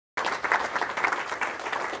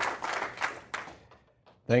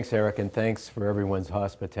Thanks, Eric, and thanks for everyone's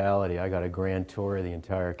hospitality. I got a grand tour of the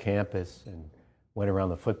entire campus and went around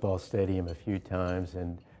the football stadium a few times,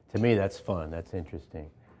 and to me that's fun, that's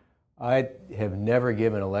interesting. I have never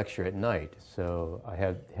given a lecture at night, so I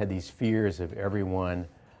have had these fears of everyone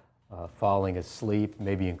falling asleep,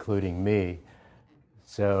 maybe including me.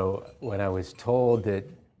 So when I was told that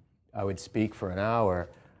I would speak for an hour,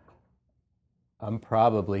 I'm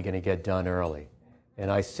probably going to get done early. And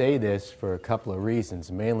I say this for a couple of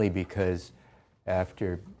reasons, mainly because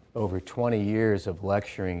after over 20 years of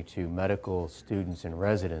lecturing to medical students and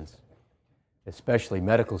residents, especially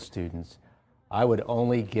medical students, I would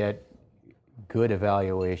only get good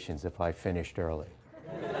evaluations if I finished early.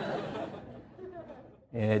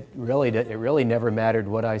 And it really never mattered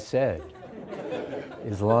what I said,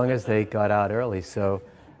 as long as they got out early. So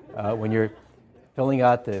when you're filling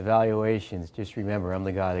out the evaluations, just remember, I'm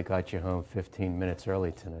the guy that got you home 15 minutes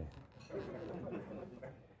early tonight.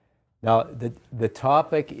 Now, the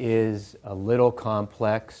topic is a little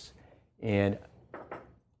complex, and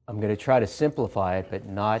I'm going to try to simplify it, but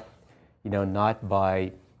not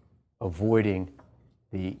by avoiding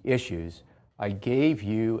the issues. I gave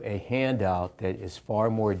you a handout that is far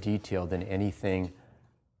more detailed than anything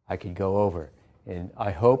I could go over. And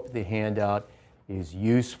I hope the handout is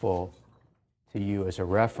useful to you as a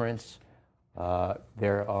reference.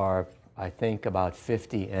 There are, I think, about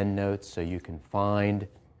 50 endnotes, so you can find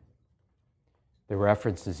the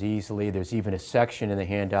references easily. There's even a section in the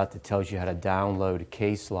handout that tells you how to download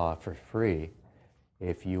case law for free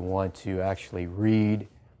if you want to actually read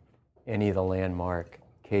any of the landmark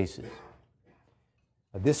cases.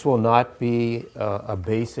 This will not be a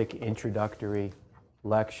basic introductory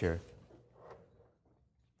lecture,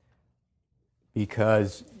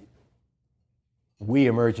 because we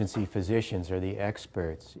emergency physicians are the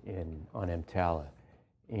experts on EMTALA,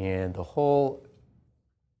 and the whole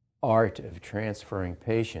art of transferring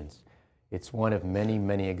patients, it's one of many,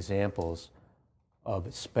 many examples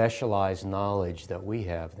of specialized knowledge that we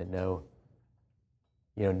have that no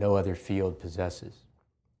other field possesses.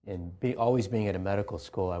 And always being at a medical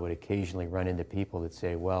school, I would occasionally run into people that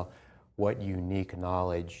say, well, what unique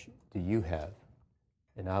knowledge do you have?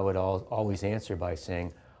 And I would always answer by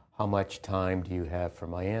saying, how much time do you have for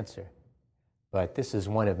my answer? But this is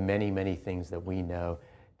one of many, many things that we know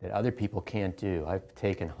that other people can't do. I've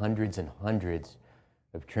taken hundreds and hundreds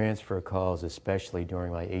of transfer calls, especially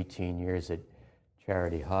during my 18 years at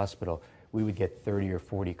Charity Hospital. We would get 30 or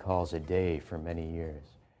 40 calls a day for many years.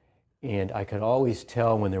 And I could always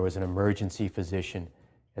tell when there was an emergency physician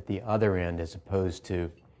at the other end, as opposed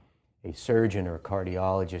to a surgeon or a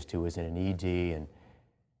cardiologist who was in an ED, and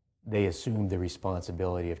they assumed the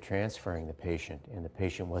responsibility of transferring the patient, and the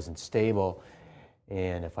patient wasn't stable.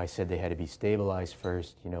 And if I said they had to be stabilized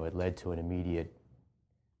first, it led to an immediate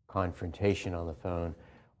confrontation on the phone,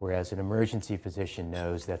 whereas an emergency physician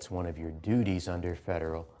knows that's one of your duties under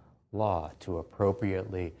federal law, to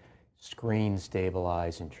appropriately screen,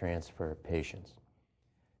 stabilize, and transfer patients.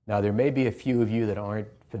 Now, there may be a few of you that aren't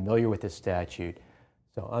familiar with the statute,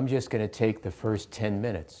 so I'm just going to take the first 10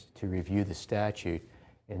 minutes to review the statute,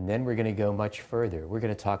 and then we're going to go much further. We're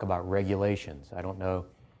going to talk about regulations. I don't know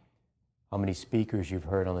how many speakers you've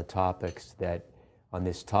heard on this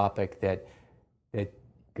topic that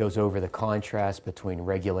goes over the contrast between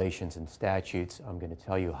regulations and statutes. I'm going to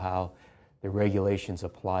tell you how the regulations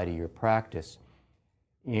apply to your practice.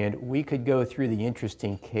 And we could go through the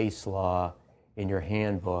interesting case law in your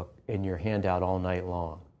handbook, in your handout all night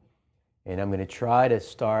long. And I'm going to try to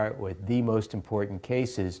start with the most important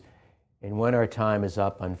cases, and when our time is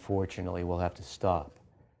up, unfortunately, we'll have to stop.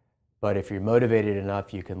 But if you're motivated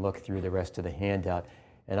enough, you can look through the rest of the handout.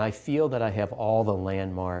 And I feel that I have all the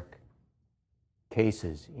landmark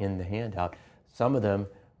cases in the handout. Some of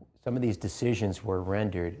these decisions were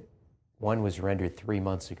rendered. One was rendered 3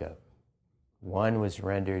 months ago. One was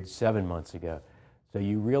rendered 7 months ago. So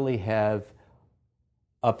you really have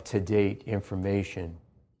up-to-date information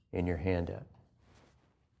in your handout.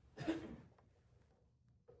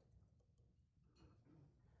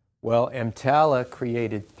 Well, EMTALA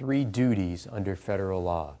created 3 duties under federal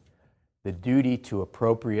law. The duty to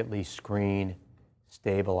appropriately screen,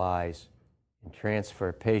 stabilize, and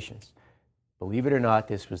transfer patients. Believe it or not,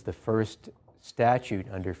 this was the first statute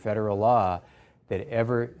under federal law that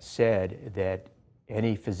ever said that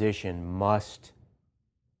any physician must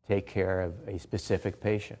take care of a specific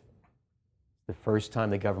patient. The first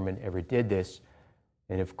time the government ever did this,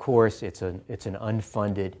 and of course it's an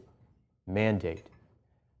unfunded mandate.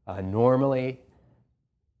 Normally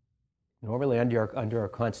under our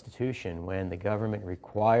Constitution, when the government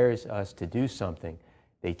requires us to do something,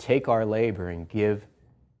 they take our labor and give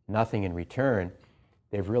nothing in return,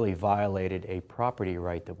 they've really violated a property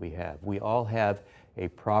right that we have. We all have a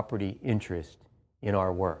property interest in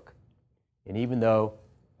our work. And even though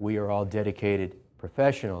we are all dedicated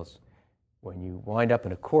professionals, when you wind up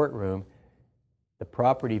in a courtroom, the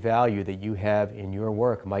property value that you have in your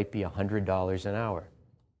work might be $100 an hour.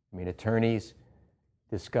 I mean, attorneys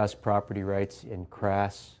discuss property rights in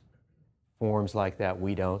crass forms like that.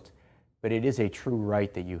 We don't. But it is a true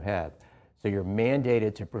right that you have. So you're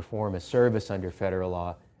mandated to perform a service under federal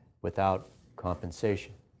law without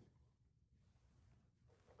compensation.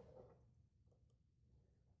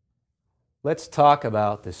 Let's talk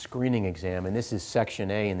about the screening exam, and this is Section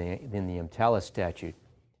A in the EMTALA statute.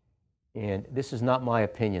 And this is not my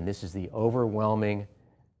opinion. This is the overwhelming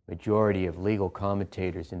majority of legal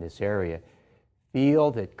commentators in this area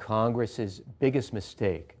feel that Congress's biggest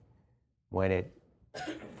mistake when it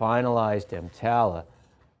finalized EMTALA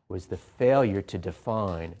was the failure to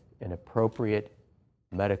define an appropriate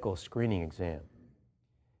medical screening exam.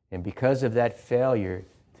 And because of that failure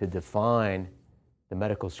to define the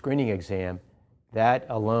medical screening exam, that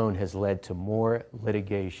alone has led to more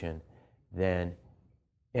litigation than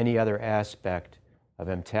any other aspect of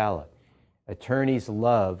EMTALA. Attorneys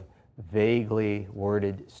love vaguely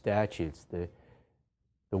worded statutes.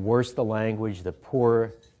 The worse the language, the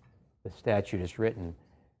poorer the statute is written,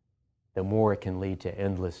 the more it can lead to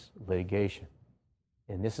endless litigation.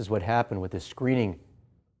 And this is what happened with the screening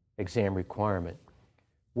exam requirement.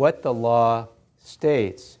 What the law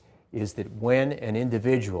states is that when an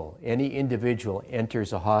individual, any individual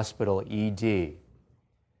enters a hospital ED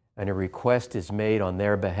and a request is made on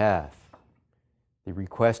their behalf, the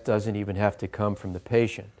request doesn't even have to come from the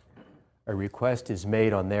patient. A request is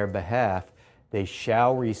made on their behalf, they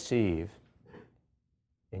shall receive,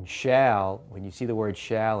 and shall, when you see the word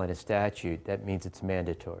shall in a statute, that means it's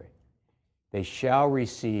mandatory. They shall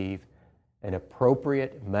receive an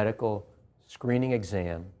appropriate medical screening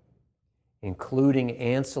exam, including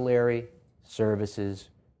ancillary services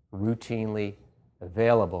routinely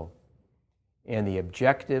available. And the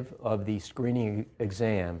objective of the screening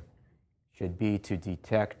exam should be to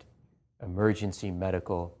detect emergency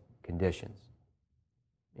medical conditions.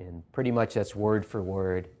 And pretty much that's word for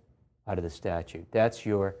word out of the statute. That's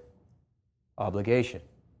your obligation.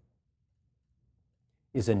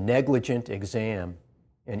 Is a negligent exam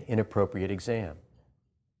an inappropriate exam?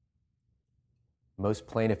 Most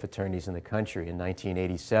plaintiff attorneys in the country in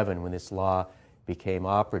 1987, when this law became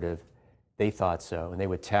operative, they thought so, and they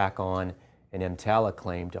would tack on an EMTALA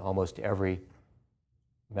claim to almost every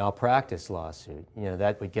malpractice lawsuit. You know,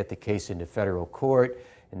 that would get the case into federal court,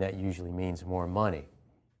 and that usually means more money.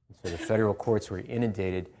 So the federal courts were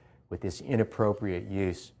inundated with this inappropriate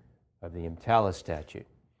use of the EMTALA statute.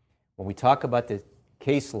 When we talk about the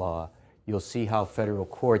case law, you'll see how federal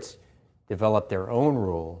courts developed their own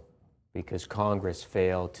rule because Congress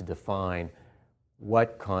failed to define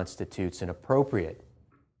what constitutes an appropriate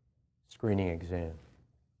screening exam.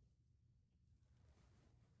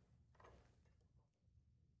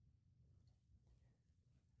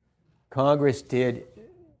 Congress did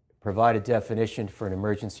provide a definition for an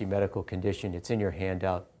emergency medical condition. It's in your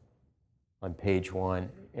handout on page 1.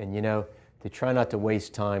 And you know, to try not to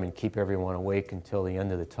waste time and keep everyone awake until the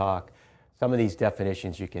end of the talk, some of these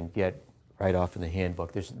definitions you can get right off in the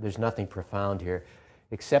handbook. There's nothing profound here,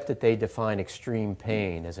 except that they define extreme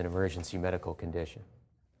pain as an emergency medical condition.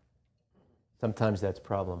 Sometimes that's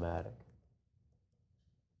problematic.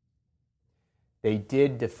 They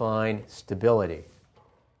did define stability.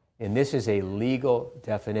 And this is a legal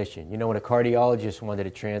definition. You know, when a cardiologist wanted to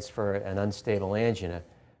transfer an unstable angina,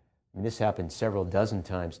 I mean, this happened several dozen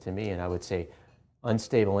times to me, and I would say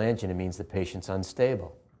unstable angina means the patient's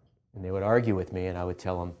unstable. And they would argue with me, and I would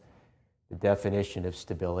tell them the definition of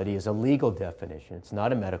stability is a legal definition. It's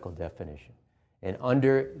not a medical definition. And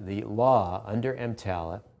under the law, under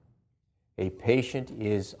EMTALA, a patient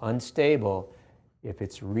is unstable if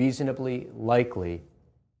it's reasonably likely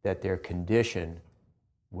that their condition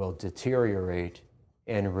will deteriorate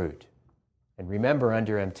en route. And remember,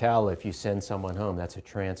 under EMTALA, if you send someone home, that's a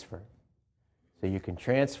transfer. So you can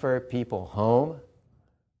transfer people home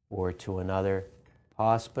or to another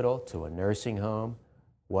hospital, to a nursing home,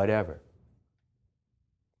 whatever.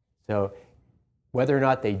 So whether or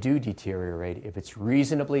not they do deteriorate, if it's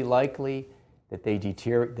reasonably likely that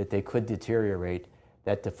they could deteriorate,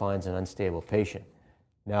 that defines an unstable patient.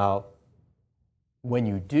 Now, when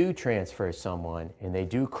you do transfer someone and they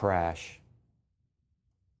do crash,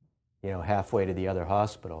 you know, halfway to the other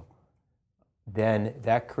hospital, then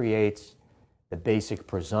that creates the basic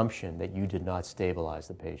presumption that you did not stabilize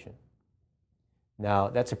the patient. Now,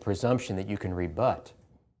 that's a presumption that you can rebut.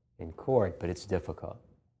 in court, but it's difficult.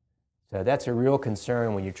 So that's a real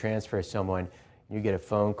concern when you transfer someone. You get a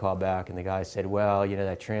phone call back and the guy said, well, you know,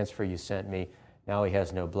 that transfer you sent me, now he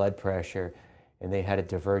has no blood pressure, and they had to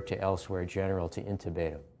divert to elsewhere general to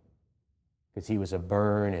intubate him because he was a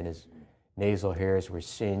burn and his nasal hairs were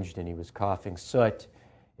singed and he was coughing soot,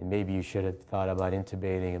 and maybe you should have thought about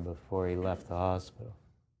intubating him before he left the hospital.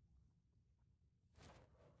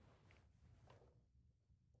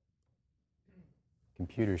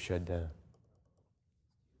 Computer shut down.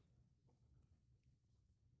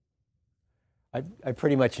 I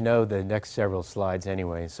pretty much know the next several slides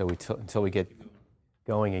anyway, so until we get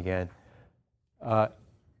going again.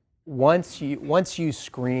 Once you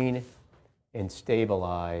screen and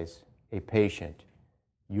stabilize a patient,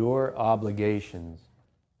 your obligations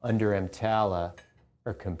under EMTALA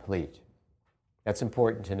are complete. That's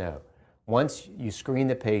important to know. Once you screen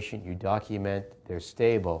the patient, you document they're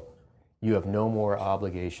stable, you have no more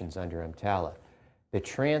obligations under EMTALA. The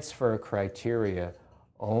transfer criteria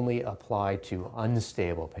only apply to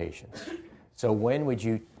unstable patients. So when would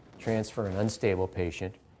you transfer an unstable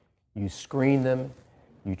patient? You screen them,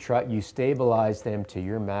 you stabilize them to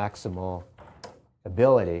your maximal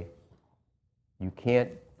ability. You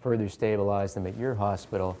can't further stabilize them at your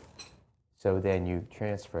hospital, so then you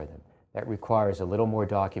transfer them. That requires a little more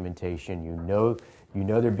documentation. You know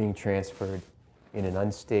they're being transferred in an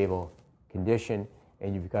unstable condition,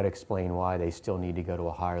 and you've got to explain why they still need to go to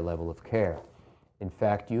a higher level of care. In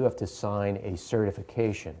fact, you have to sign a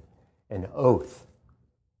certification, an oath,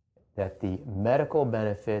 that the medical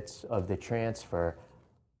benefits of the transfer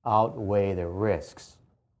outweigh the risks,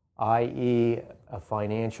 i.e. a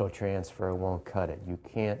financial transfer won't cut it. You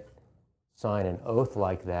can't sign an oath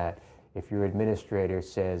like that if your administrator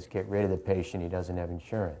says, get rid of the patient, he doesn't have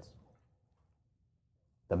insurance.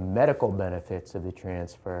 The medical benefits of the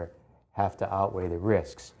transfer have to outweigh the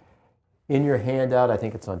risks. In your handout, I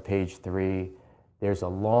think it's on page 3, there's a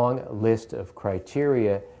long list of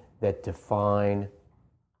criteria that define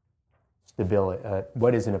stability,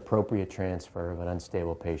 what is an appropriate transfer of an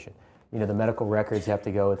unstable patient. You know, the medical records have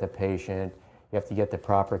to go with the patient, you have to get the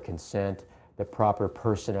proper consent, the proper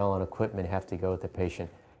personnel and equipment have to go with the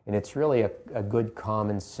patient. And it's really a good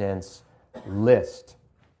common sense list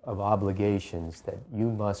of obligations that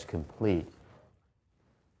you must complete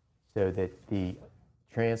so that the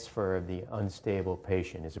transfer of the unstable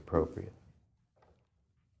patient is appropriate.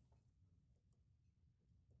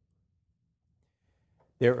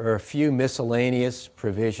 There are a few miscellaneous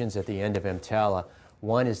provisions at the end of EMTALA.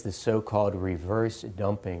 One is the so-called reverse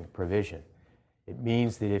dumping provision. It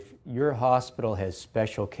means that if your hospital has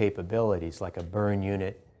special capabilities like a burn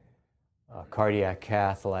unit, a cardiac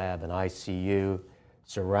cath lab, an ICU,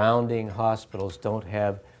 surrounding hospitals don't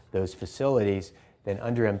have those facilities, then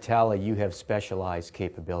under EMTALA you have specialized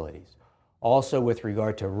capabilities. Also, with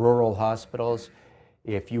regard to rural hospitals,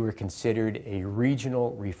 if you were considered a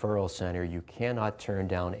regional referral center, you cannot turn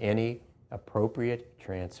down any appropriate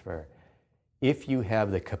transfer if you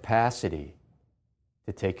have the capacity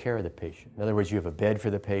to take care of the patient. In other words, you have a bed for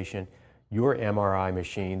the patient, your MRI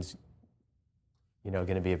machine's going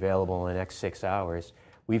to be available in the next 6 hours.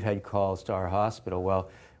 We've had calls to our hospital, well,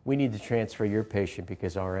 we need to transfer your patient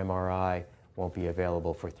because our MRI won't be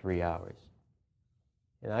available for 3 hours.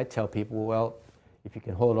 And I tell people, well, if you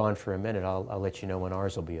can hold on for a minute, I'll let you know when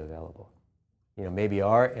ours will be available. You know, maybe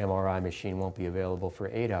our MRI machine won't be available for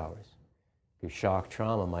 8 hours because shock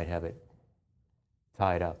trauma might have it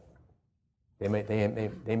tied up. They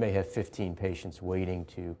may have 15 patients waiting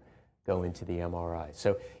to go into the MRI.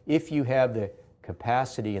 So if you have the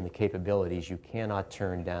capacity and the capabilities, you cannot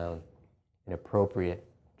turn down an appropriate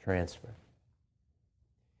transfer.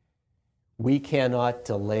 We cannot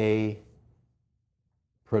delay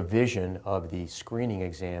provision of the screening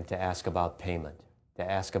exam to ask about payment, to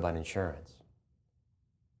ask about insurance.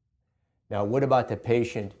 Now, what about the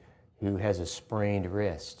patient who has a sprained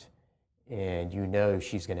wrist and you know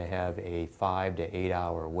she's going to have a 5 to 8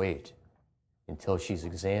 hour wait until she's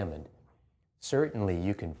examined? Certainly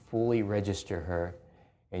you can fully register her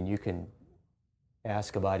and you can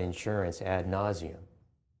ask about insurance ad nauseum.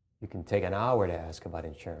 You can take an hour to ask about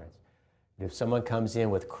insurance. If someone comes in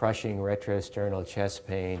with crushing retrosternal chest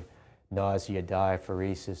pain, nausea,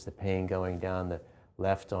 diaphoresis, the pain going down the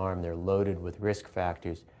left arm, they're loaded with risk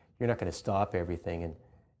factors, you're not going to stop everything and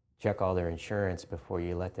check all their insurance before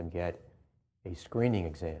you let them get a screening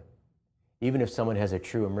exam. Even if someone has a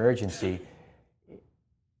true emergency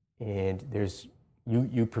and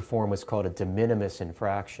you perform what's called a de minimis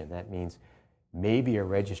infraction, that means maybe a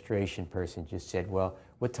registration person just said, well,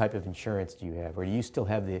 what type of insurance do you have? Or do you still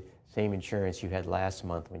have the same insurance you had last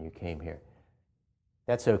month when you came here?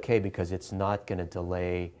 That's okay because it's not going to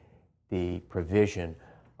delay the provision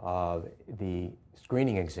of the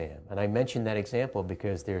screening exam. And I mentioned that example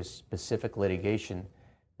because there's specific litigation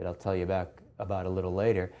that I'll tell you about a little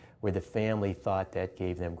later where the family thought that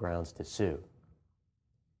gave them grounds to sue.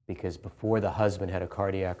 Because before the husband had a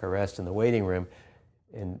cardiac arrest in the waiting room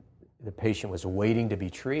and the patient was waiting to be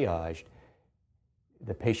triaged,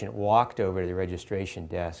 the patient walked over to the registration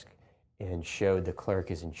desk and showed the clerk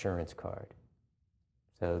his insurance card.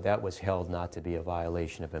 So that was held not to be a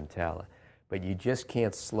violation of EMTALA. But you just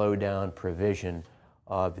can't slow down provision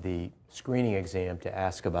of the screening exam to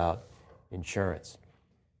ask about insurance.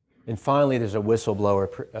 And finally, there's a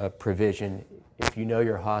whistleblower provision. If you know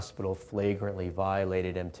your hospital flagrantly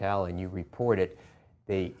violated EMTALA and you report it,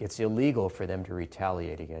 it's illegal for them to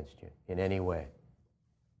retaliate against you in any way.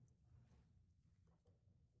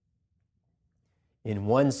 In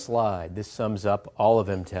one slide, this sums up all of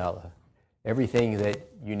EMTALA, everything that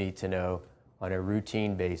you need to know on a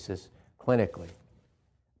routine basis clinically.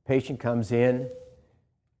 Patient comes in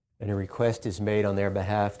and a request is made on their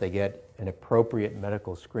behalf. They get an appropriate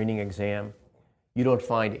medical screening exam. You don't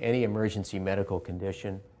find any emergency medical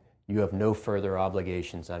condition. You have no further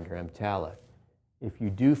obligations under EMTALA. If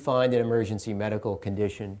you do find an emergency medical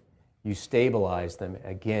condition, you stabilize them.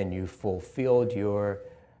 Again, you fulfilled your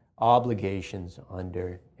obligations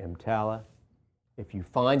under EMTALA. If you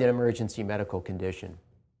find an emergency medical condition,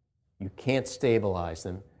 you can't stabilize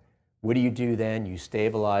them. What do then? You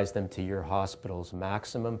stabilize them to your hospital's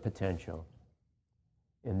maximum potential,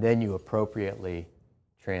 and then you appropriately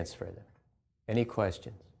transfer them. Any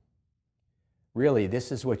questions? Really,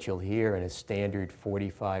 this is what you'll hear in a standard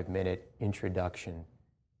 45-minute introduction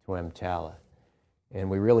to EMTALA. And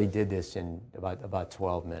we really did this in about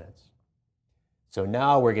 12 minutes. So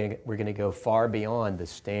now we're going to go far beyond the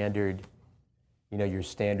standard, your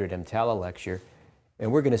standard EMTALA lecture,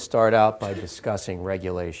 and we're going to start out by discussing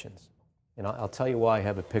regulations. And I'll tell you why I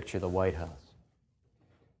have a picture of the White House.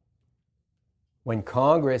 When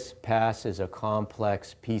Congress passes a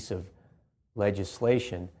complex piece of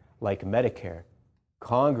legislation like Medicare,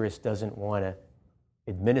 Congress doesn't want to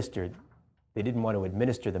administer, they didn't want to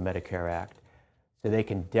administer the Medicare Act, so they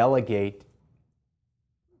can delegate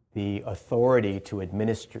the authority to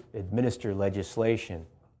administer legislation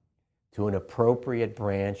to an appropriate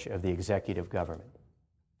branch of the executive government.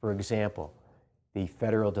 For example, the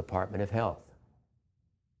Federal Department of Health,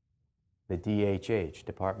 the DHH,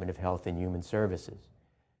 Department of Health and Human Services.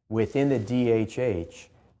 Within the DHH,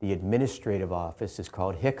 the administrative office is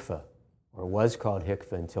called HCFA, or was called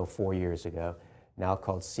HCFA until 4 years ago, now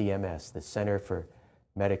called CMS, the Center for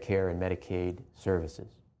Medicare and Medicaid Services.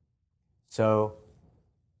 So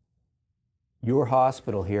your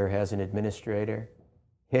hospital here has an administrator.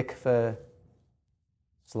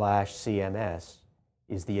 HCFA/CMS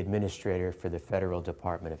is the administrator for the Federal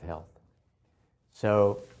Department of Health.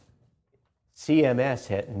 So CMS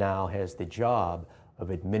now has the job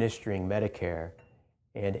of administering Medicare,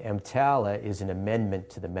 and EMTALA is an amendment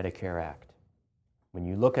to the Medicare Act. When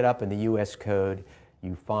you look it up in the U.S. Code,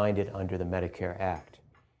 you find it under the Medicare Act.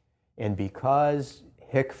 And because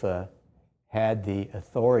HCFA had the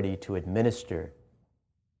authority to administer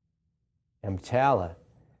EMTALA,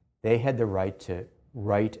 they had the right to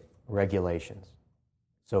write regulations.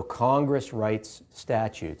 So Congress writes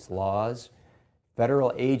statutes, laws.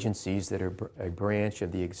 Federal agencies that are a branch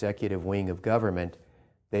of the executive wing of government,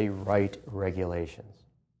 they write regulations.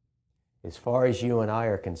 As far as you and I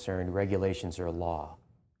are concerned, regulations are law.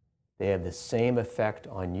 They have the same effect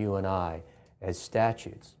on you and I as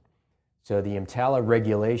statutes. So the EMTALA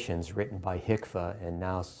regulations written by HCFA and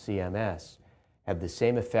now CMS have the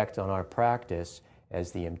same effect on our practice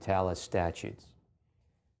as the EMTALA statutes.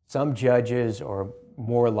 Some judges are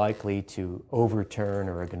more likely to overturn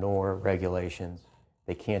or ignore regulations.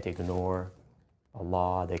 They can't ignore a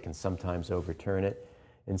law. They can sometimes overturn it.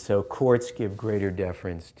 And so courts give greater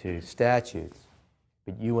deference to statutes,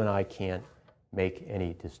 but you and I can't make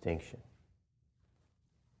any distinction.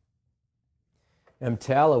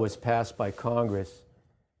 EMTALA was passed by Congress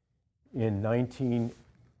in what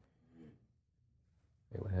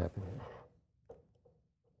happened here?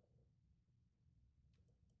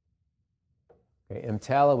 Okay,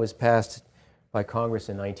 EMTALA was passed by Congress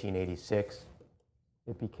in 1986.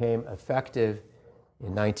 It became effective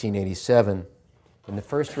in 1987, and the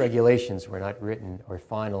first regulations were not written or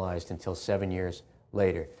finalized until 7 years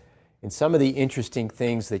later. And some of the interesting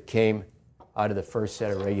things that came out of the first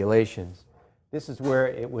set of regulations, this is where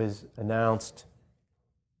it was announced.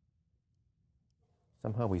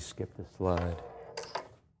 Somehow we skipped the slide.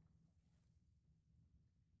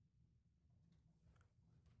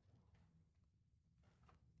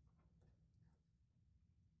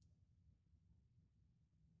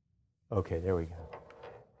 Okay, there we go.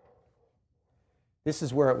 This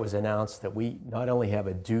is where it was announced that we not only have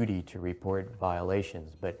a duty to report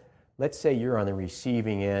violations, but let's say you're on the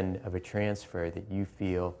receiving end of a transfer that you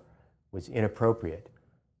feel was inappropriate,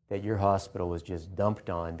 that your hospital was just dumped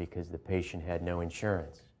on because the patient had no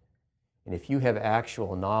insurance. And if you have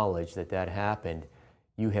actual knowledge that that happened,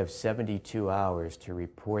 you have 72 hours to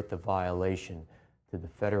report the violation to the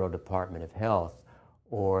Federal Department of Health,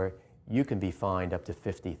 or you can be fined up to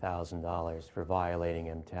 $50,000 for violating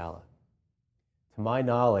EMTALA. To my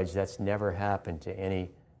knowledge, that's never happened to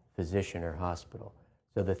any physician or hospital.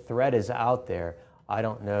 So the threat is out there. I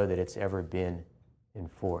don't know that it's ever been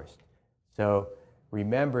enforced. So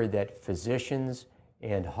remember that physicians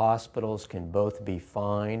and hospitals can both be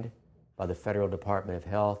fined by the Federal Department of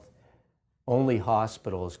Health. Only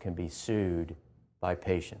hospitals can be sued by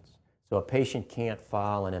patients. So a patient can't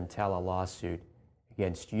file an EMTALA lawsuit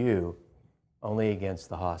against you, only against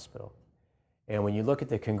the hospital. And when you look at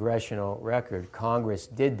the congressional record, Congress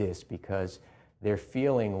did this because their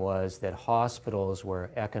feeling was that hospitals were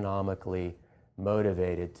economically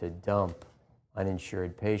motivated to dump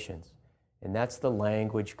uninsured patients. And that's the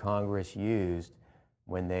language Congress used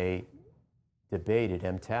when they debated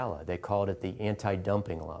EMTALA. They called it the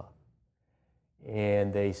anti-dumping law.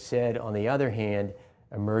 And they said, on the other hand,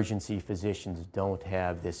 emergency physicians don't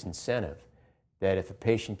have this incentive, that if a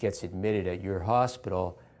patient gets admitted at your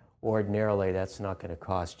hospital, ordinarily that's not going to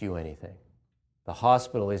cost you anything. The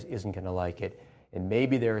hospital isn't going to like it, and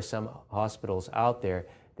maybe there are some hospitals out there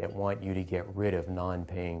that want you to get rid of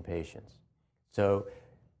non-paying patients. So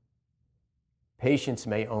patients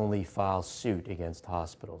may only file suit against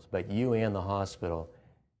hospitals, but you and the hospital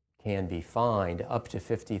can be fined up to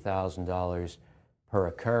 $50,000 per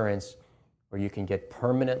occurrence, or you can get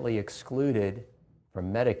permanently excluded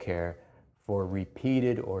from Medicare for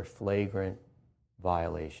repeated or flagrant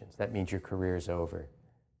violations. That means your career is over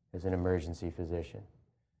as an emergency physician.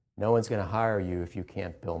 No one's going to hire you if you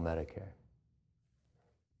can't bill Medicare.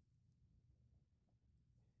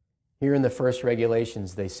 Here in the first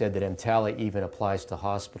regulations, they said that EMTALA even applies to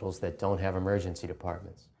hospitals that don't have emergency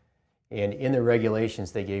departments. And in the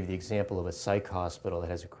regulations, they gave the example of a psych hospital that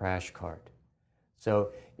has a crash cart.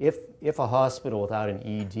 So if a hospital without an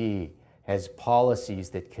ED has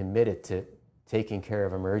policies that commit it to taking care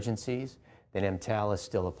of emergencies, then EMTALA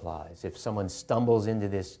still applies. If someone stumbles into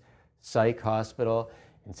this psych hospital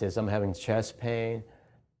and says, I'm having chest pain,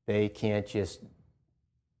 they can't just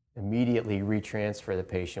immediately retransfer the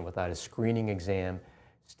patient without a screening exam,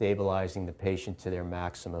 stabilizing the patient to their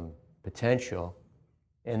maximum potential,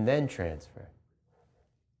 and then transfer.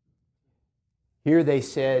 Here they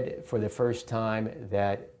said for the first time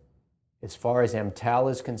that as far as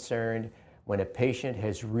EMTALA is concerned, when a patient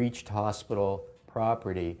has reached hospital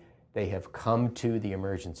property, they have come to the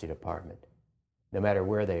emergency department, no matter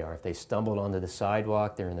where they are. If they stumbled onto the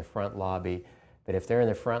sidewalk, they're in the front lobby. But if they're in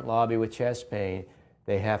the front lobby with chest pain,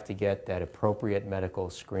 they have to get that appropriate medical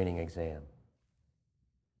screening exam.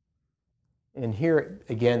 And here,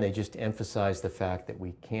 again, they just emphasize the fact that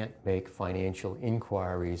we can't make financial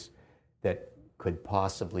inquiries that could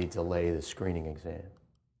possibly delay the screening exam.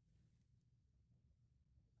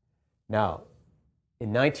 Now,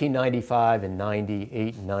 in 1995 and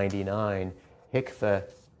 98 and 99, HCFA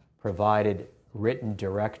provided written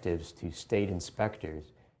directives to state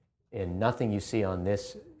inspectors, and nothing you see on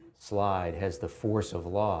this slide has the force of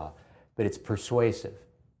law, but it's persuasive.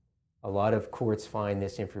 A lot of courts find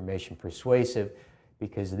this information persuasive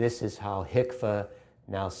because this is how HCFA,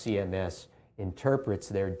 now CMS, interprets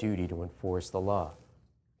their duty to enforce the law.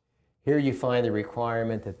 Here you find the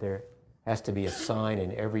requirement that there has to be a sign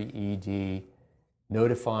in every ED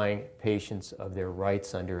notifying patients of their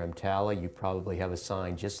rights under EMTALA. You probably have a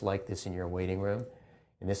sign just like this in your waiting room,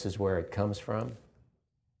 and this is where it comes from.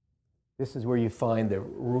 This is where you find the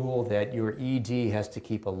rule that your ED has to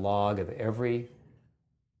keep a log of every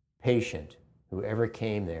patient who ever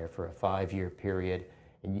came there for a 5-year period,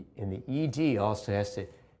 and the ED also has to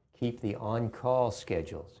keep the on-call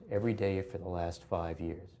schedules every day for the last 5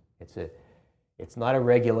 years. It's not a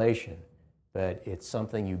regulation, but it's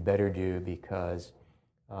something you better do because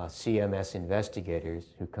CMS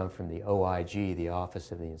investigators who come from the OIG, the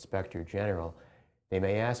Office of the Inspector General, they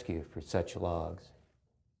may ask you for such logs.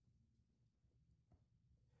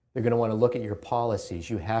 They're going to want to look at your policies.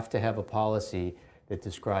 You have to have a policy that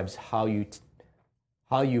describes how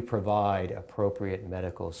you provide appropriate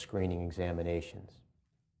medical screening examinations.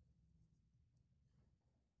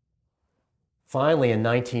 Finally, in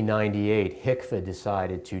 1998, HCFA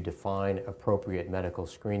decided to define appropriate medical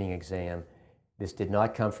screening exam. This did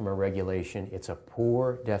not come from a regulation. It's a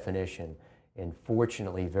poor definition, And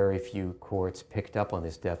fortunately, very few courts picked up on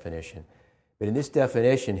this definition. But in this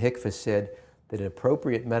definition, HCFA said that an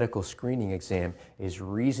appropriate medical screening exam is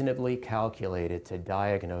reasonably calculated to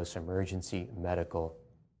diagnose emergency medical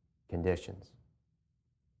conditions.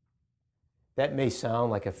 That may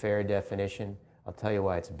sound like a fair definition. I'll tell you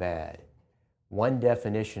why it's bad. One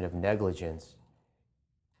definition of negligence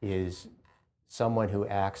is someone who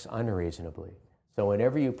acts unreasonably. So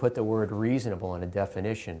whenever you put the word reasonable in a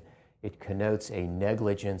definition, it connotes a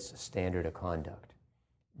negligence standard of conduct.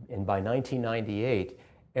 And by 1998,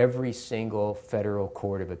 every single federal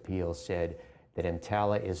court of appeals said that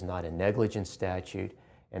EMTALA is not a negligence statute.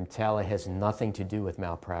 EMTALA has nothing to do with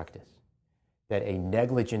malpractice. That a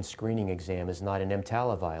negligent screening exam is not an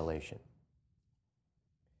EMTALA violation.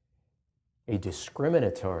 A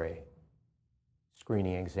discriminatory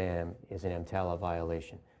screening exam is an EMTALA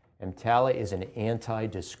violation. EMTALA is an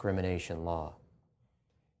anti-discrimination law.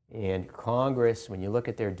 And Congress, when you look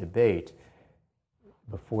at their debate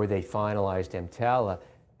before they finalized EMTALA,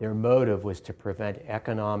 their motive was to prevent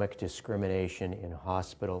economic discrimination in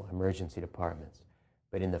hospital emergency departments.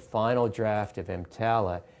 But in the final draft of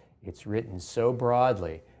EMTALA, it's written so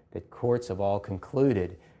broadly that courts have all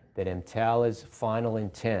concluded that EMTALA's final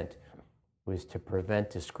intent was to prevent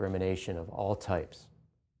discrimination of all types.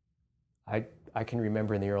 I can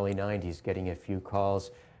remember in the early 90s getting a few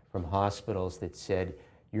calls from hospitals that said,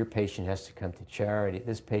 your patient has to come to charity,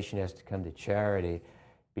 this patient has to come to charity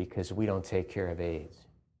because we don't take care of AIDS.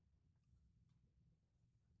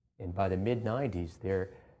 And by the mid-90s,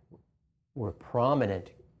 there were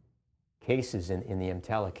prominent cases in the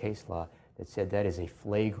EMTALA case law that said that is a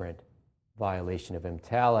flagrant violation of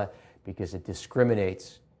EMTALA because it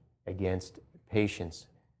discriminates against patients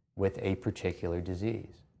with a particular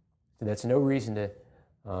disease. So that's no reason to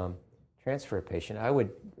transfer a patient.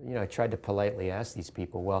 I tried to politely ask these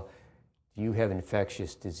people, well, do you have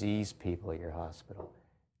infectious disease people at your hospital?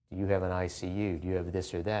 Do you have an ICU? Do you have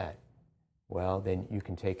this or that? Well, then you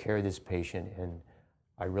can take care of this patient, and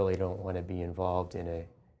I really don't want to be involved in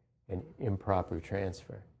an improper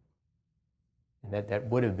transfer. And that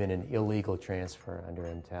would have been an illegal transfer under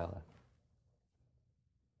EMTALA.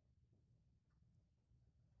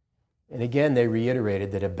 And again, they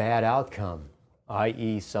reiterated that a bad outcome,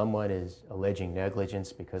 i.e. someone is alleging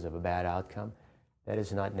negligence because of a bad outcome, that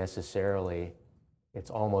is not necessarily, it's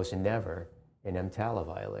almost never an EMTALA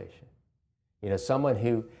violation. You know, someone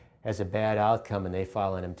who has a bad outcome and they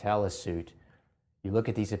file an EMTALA suit, you look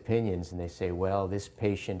at these opinions and they say, well, this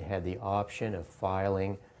patient had the option of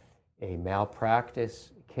filing a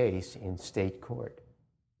malpractice case in state court.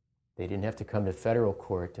 They didn't have to come to federal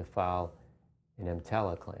court to file an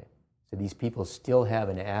EMTALA claim. So these people still have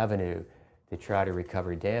an avenue to try to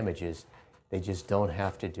recover damages. They just don't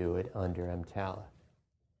have to do it under EMTALA.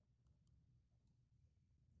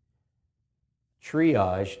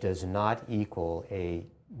 Triage does not equal a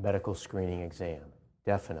medical screening exam,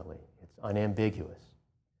 definitely. It's unambiguous.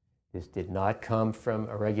 This did not come from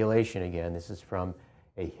a regulation again. This is from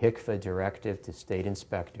a HCFA directive to state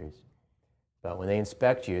inspectors. But when they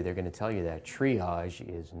inspect you, they're going to tell you that triage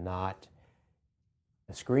is not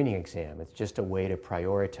a screening exam. It's just a way to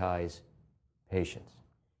prioritize patients.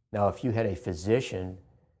 Now, if you had a physician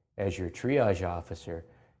as your triage officer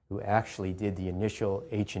who actually did the initial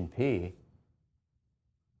H&P,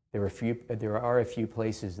 there are a few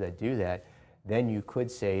places that do that, then you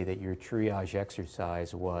could say that your triage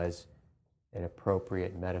exercise was an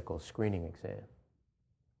appropriate medical screening exam.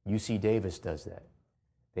 UC Davis does that.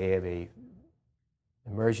 They have an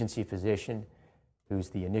emergency physician who's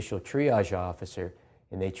the initial triage officer,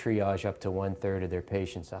 and they triage up to 1/3 of their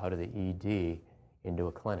patients out of the ED into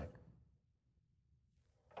a clinic.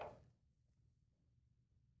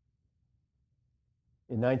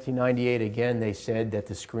 In 1998, again, they said that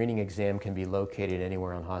the screening exam can be located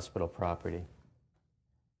anywhere on hospital property.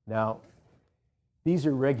 Now, these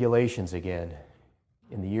are regulations, again,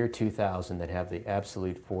 in the year 2000 that have the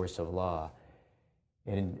absolute force of law.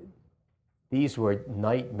 And these were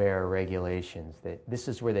nightmare regulations. This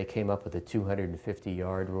is where they came up with the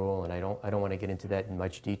 250-yard rule, and I don't want to get into that in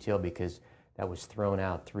much detail because that was thrown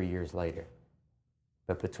out 3 years later.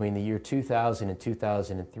 But between the year 2000 and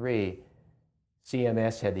 2003,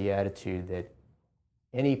 CMS had the attitude that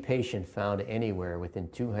any patient found anywhere within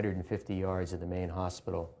 250 yards of the main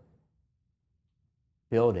hospital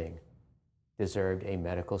building deserved a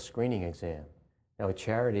medical screening exam. Now at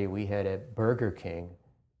Charity, we had a Burger King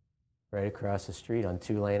right across the street on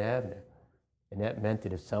Tulane Avenue. And that meant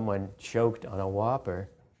that if someone choked on a Whopper,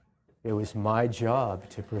 it was my job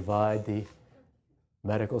to provide the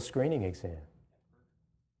medical screening exam.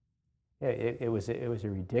 Yeah, it was a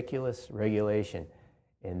ridiculous regulation,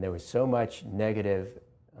 and there was so much negative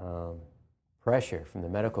pressure from the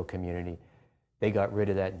medical community, they got rid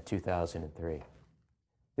of that in 2003.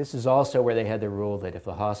 This is also where they had the rule that if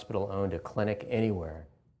the hospital owned a clinic anywhere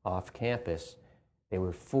off campus, they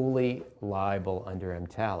were fully liable under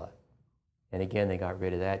EMTALA. And again, they got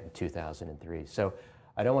rid of that in 2003. So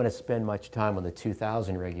I don't want to spend much time on the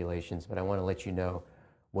 2000 regulations, but I want to let you know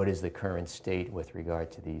what is the current state with regard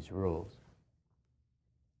to these rules.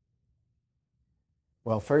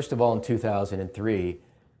 Well, first of all, in 2003,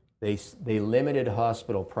 they limited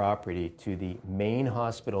hospital property to the main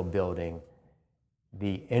hospital building,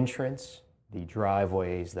 the entrance, the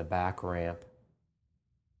driveways, the back ramp,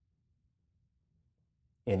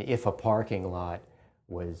 and if a parking lot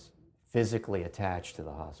was physically attached to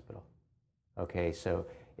the hospital. Okay, so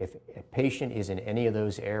if a patient is in any of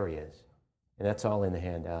those areas, and that's all in the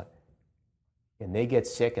handout, and they get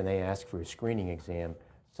sick and they ask for a screening exam,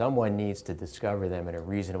 someone needs to discover them in a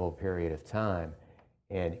reasonable period of time,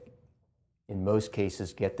 and in most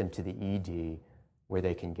cases get them to the ED where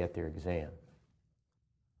they can get their exam.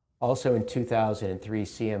 Also in 2003,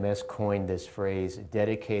 CMS coined this phrase,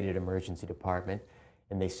 dedicated emergency department,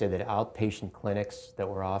 and they said that outpatient clinics that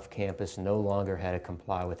were off campus no longer had to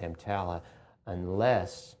comply with EMTALA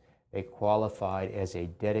unless they qualified as a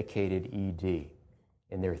dedicated ED.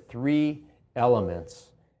 And there are three elements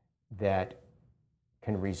that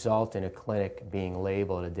can result in a clinic being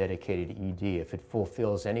labeled a dedicated ED if it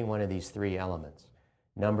fulfills any one of these three elements.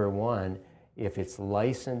 Number one, if it's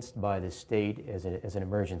licensed by the state as an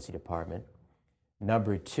emergency department.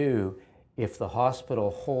 Number two, if the hospital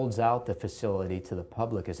holds out the facility to the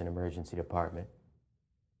public as an emergency department.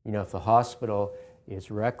 You know, if the hospital is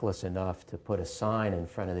reckless enough to put a sign in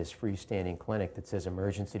front of this freestanding clinic that says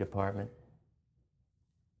emergency department,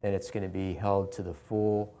 then it's going to be held to the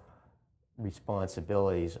full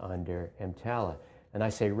responsibilities under EMTALA. And I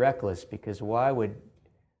say reckless because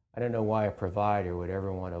I don't know why a provider would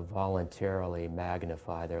ever want to voluntarily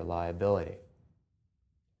magnify their liability.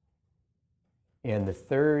 And the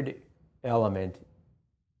third element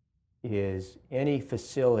is any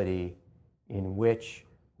facility in which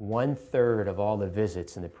 1/3 of all the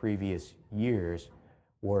visits in the previous years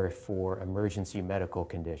were for emergency medical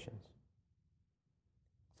conditions.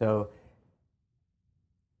 So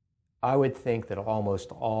I would think that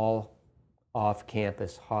almost all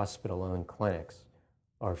off-campus hospital-owned clinics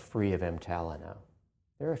are free of EMTALA now.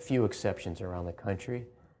 There are a few exceptions around the country,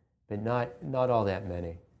 but not all that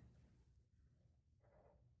many.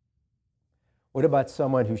 What about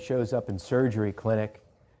someone who shows up in surgery clinic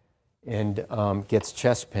and gets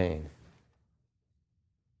chest pain?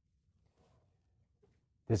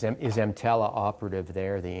 Is EMTALA operative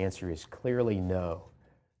there? The answer is clearly no,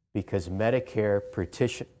 because Medicare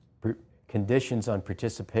conditions on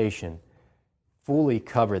participation fully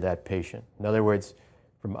cover that patient. In other words,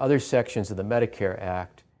 from other sections of the Medicare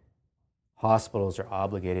Act, hospitals are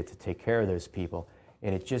obligated to take care of those people,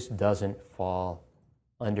 and it just doesn't fall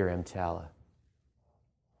under EMTALA.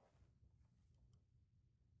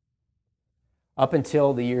 Up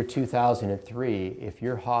until the year 2003, if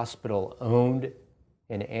your hospital owned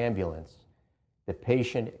an ambulance, the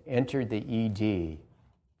patient entered the ED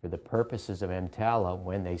for the purposes of EMTALA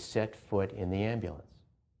when they set foot in the ambulance.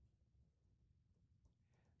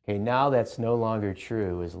 Okay, now that's no longer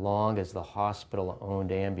true as long as the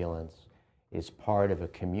hospital-owned ambulance is part of a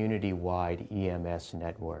community-wide EMS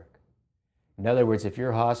network. In other words, if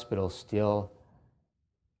your hospital still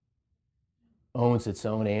owns its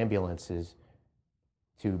own ambulances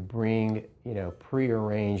to bring,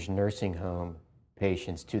 prearranged nursing home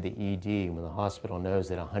patients to the ED when the hospital knows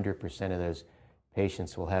that 100% of those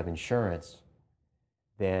patients will have insurance,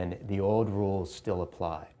 then the old rules still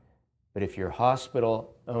apply. But if your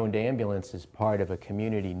hospital-owned ambulance is part of a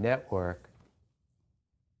community network,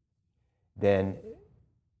 then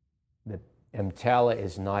the EMTALA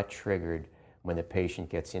is not triggered when the patient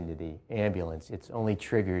gets into the ambulance. It's only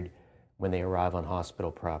triggered when they arrive on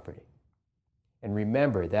hospital property. And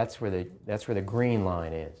remember, that's where the green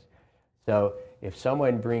line is. So if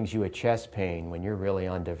someone brings you a chest pain when you're really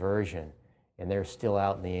on diversion and they're still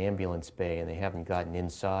out in the ambulance bay and they haven't gotten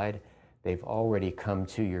inside, they've already come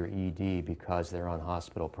to your ED because they're on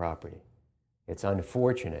hospital property. It's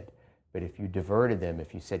unfortunate, but if you diverted them,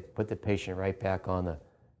 if you said put the patient right back on the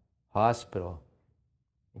hospital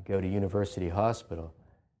and go to University Hospital,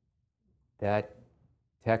 that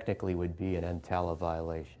technically would be an EMTALA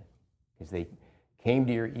violation because they came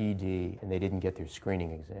to your ED and they didn't get their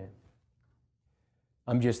screening exam.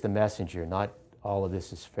 I'm just the messenger. Not all of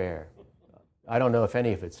this is fair. I don't know if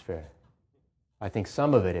any of it's fair. I think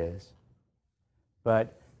some of it is,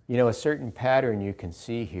 But, you know, a certain pattern you can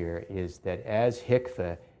see here is that as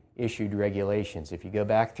HCFA issued regulations, if you go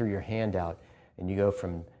back through your handout and you go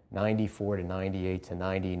from 94 to 98 to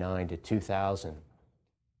 99 to 2000,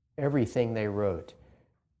 everything they wrote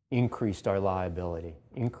increased our liability,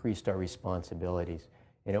 increased our responsibilities.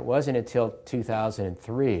 And it wasn't until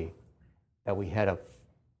 2003 that we had a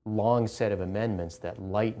long set of amendments that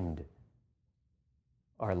lightened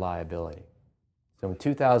our liability. So in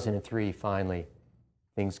 2003, finally,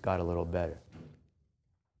 things got a little better.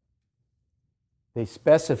 They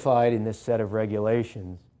specified in this set of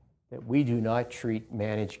regulations that we do not treat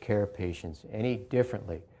managed care patients any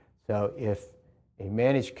differently. So if a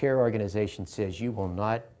managed care organization says you will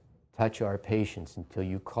not touch our patients until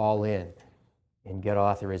you call in and get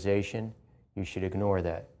authorization, you should ignore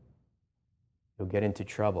that. You'll get into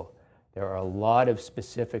trouble. There are a lot of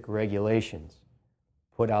specific regulations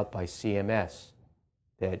put out by CMS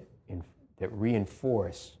that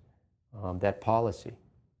reinforce that policy.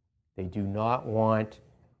 They do not want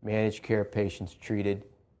managed care patients treated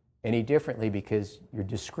any differently because you're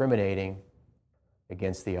discriminating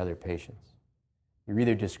against the other patients. You're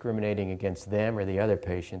either discriminating against them or the other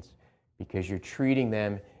patients because you're treating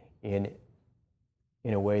them in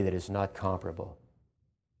a way that is not comparable.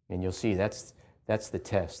 And you'll see that's the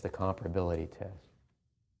test, the comparability test.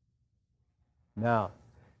 Now,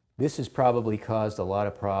 this has probably caused a lot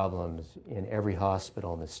of problems in every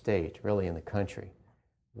hospital in the state, really in the country.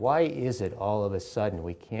 Why is it all of a sudden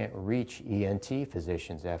we can't reach ENT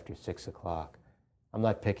physicians after 6 o'clock? I'm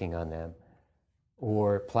not picking on them.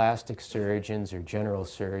 Or plastic surgeons or general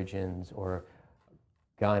surgeons or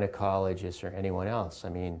gynecologists or anyone else. I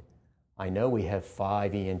mean, I know we have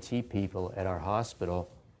 5 ENT people at our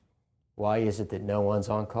hospital. Why is it that no one's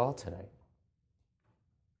on call tonight?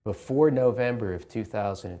 Before November of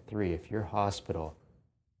 2003, if your hospital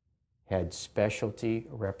had specialty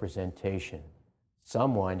representation,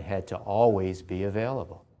 someone had to always be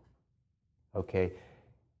available. Okay?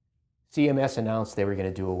 CMS announced they were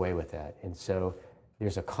going to do away with that. And so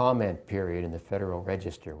there's a comment period in the Federal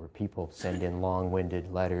Register where people send in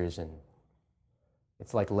long-winded letters, and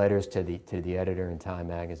it's like letters to the editor in Time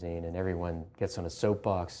magazine, and everyone gets on a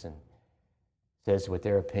soapbox and says what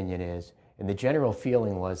their opinion is. And the general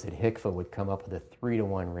feeling was that HCFA would come up with a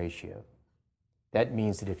 3-to-1 ratio. That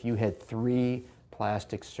means that if you had 3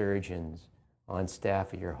 plastic surgeons on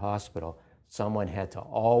staff at your hospital, someone had to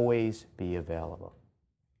always be available.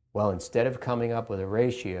 Well, instead of coming up with a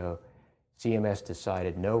ratio, CMS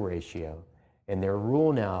decided no ratio. And their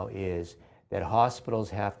rule now is that hospitals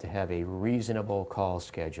have to have a reasonable call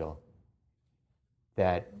schedule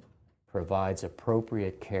that provides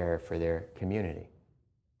appropriate care for their community.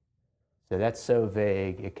 So that's so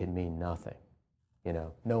vague, it can mean nothing. You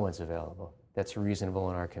know, no one's available. That's reasonable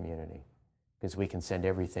in our community because we can send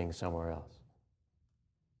everything somewhere else.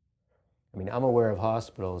 I mean, I'm aware of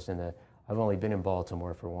hospitals I've only been in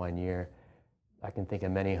Baltimore for 1 year. I can think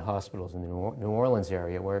of many hospitals in the New Orleans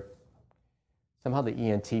area where somehow the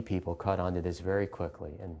ENT people caught on to this very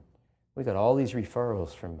quickly. And we got all these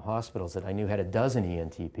referrals from hospitals that I knew had a dozen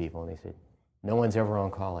ENT people, and they said, no one's ever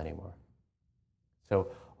on call anymore. So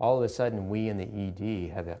all of a sudden, we in the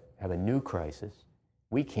ED have a new crisis.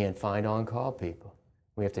 We can't find on-call people.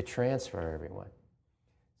 We have to transfer everyone.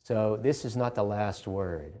 So this is not the last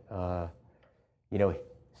word. You know,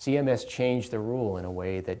 CMS changed the rule in a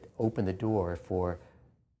way that opened the door for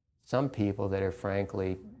some people that are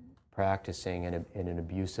frankly practicing in an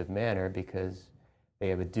abusive manner because they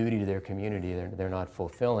have a duty to their community they're not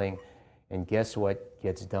fulfilling, and guess what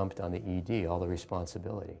gets dumped on the ED? All the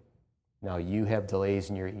responsibility. Now you have delays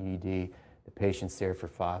in your ED, the patient's there for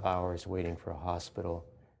 5 hours waiting for a hospital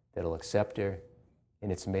that'll accept her,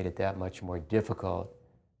 and it's made it that much more difficult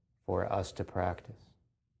for us to practice.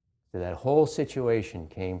 So that whole situation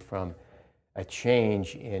came from a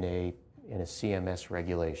change in a CMS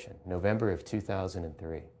regulation, November of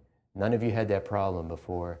 2003. None of you had that problem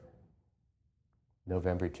before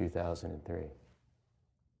November 2003.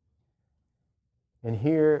 And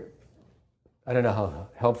here, I don't know how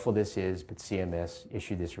helpful this is, but CMS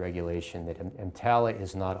issued this regulation that EMTALA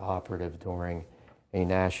is not operative during a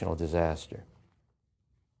national disaster.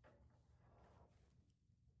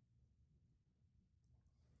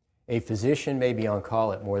 A physician may be on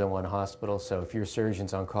call at more than one hospital, so if your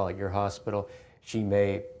surgeon's on call at your hospital, she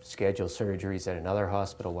may schedule surgeries at another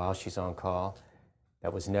hospital while she's on call.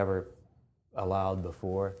 That was never allowed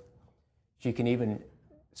before. She can even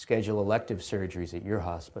schedule elective surgeries at your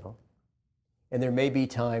hospital. And there may be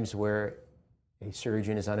times where a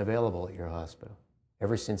surgeon is unavailable at your hospital,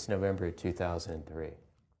 ever since November of 2003.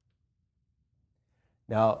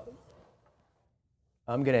 Now,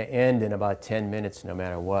 I'm going to end in about 10 minutes no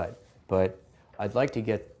matter what, but I'd like to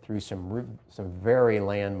get through some very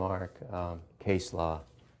landmark case law.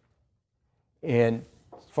 And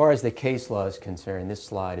as far as the case law is concerned, this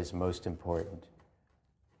slide is most important.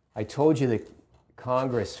 I told you that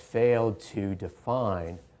Congress failed to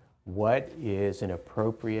define what is an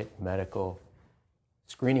appropriate medical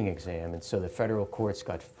screening exam, and so the federal courts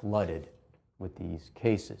got flooded with these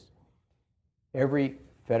cases. Every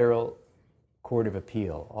federal court of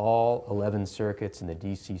appeal, all 11 circuits in the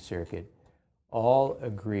DC circuit, all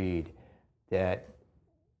agreed that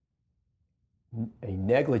a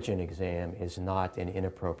negligent exam is not an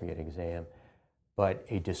inappropriate exam, but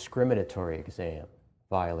a discriminatory exam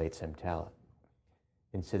violates EMTALA.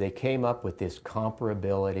 And so they came up with this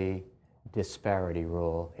comparability disparity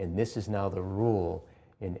rule, and this is now the rule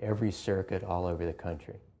in every circuit all over the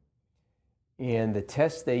country. And the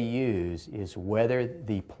test they use is whether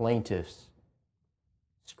the plaintiff's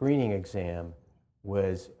screening exam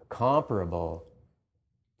was comparable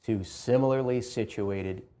to similarly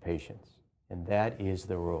situated patients. And that is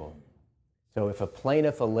the rule. So if a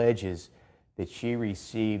plaintiff alleges that she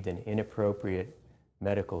received an inappropriate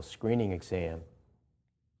medical screening exam,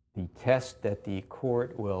 the test that the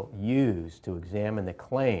court will use to examine the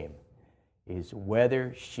claim is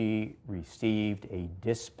whether she received a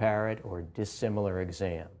disparate or dissimilar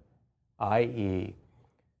exam, i.e.,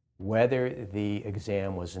 whether the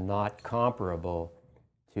exam was not comparable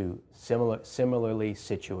to similarly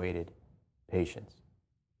situated patients.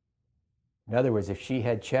 In other words, if she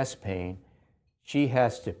had chest pain, she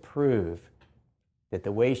has to prove that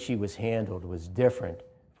the way she was handled was different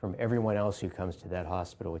from everyone else who comes to that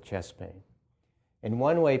hospital with chest pain. And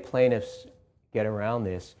one way plaintiffs get around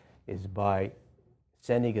this is by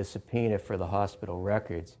sending a subpoena for the hospital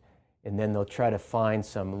records, and then they'll try to find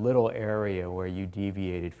some little area where you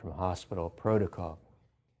deviated from hospital protocol.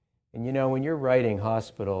 And you know, when you're writing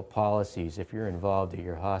hospital policies, if you're involved at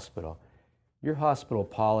your hospital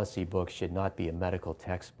policy book should not be a medical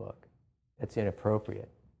textbook. That's inappropriate.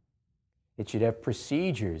 It should have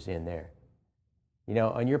procedures in there. You know,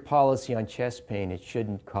 on your policy on chest pain, it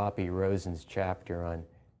shouldn't copy Rosen's chapter on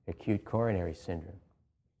acute coronary syndrome.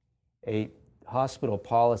 A hospital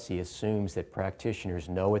policy assumes that practitioners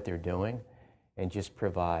know what they're doing and just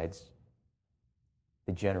provides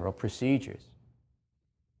the general procedures.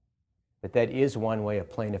 But that is one way a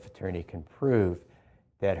plaintiff attorney can prove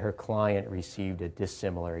that her client received a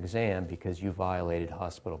dissimilar exam because you violated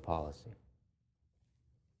hospital policy.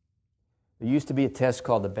 There used to be a test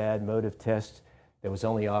called the bad motive test that was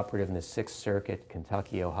only operative in the Sixth Circuit,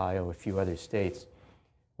 Kentucky, Ohio, a few other states,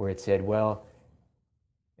 where it said, well,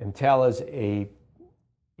 EMTALA's an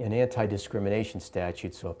anti-discrimination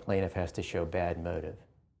statute, so a plaintiff has to show bad motive.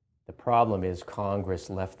 The problem is Congress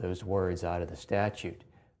left those words out of the statute.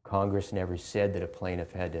 Congress never said that a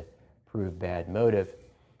plaintiff had to prove bad motive.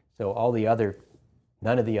 So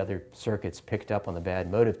none of the other circuits picked up on the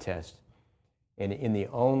bad motive test. And in the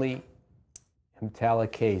only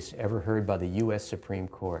EMTALA case ever heard by the U.S. Supreme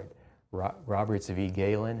Court, Roberts v.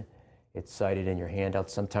 Galen, it's cited in your handout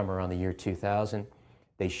sometime around the year 2000,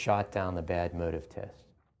 they shot down the bad motive test.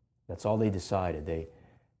 That's all they decided. They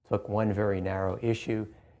took one very narrow issue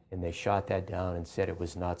and they shot that down and said it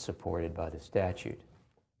was not supported by the statute.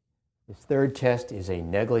 This third test is a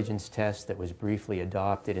negligence test that was briefly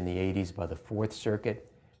adopted in the 80s by the Fourth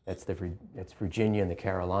Circuit. That's Virginia and the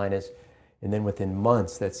Carolinas. And then within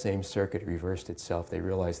months, that same circuit reversed itself. They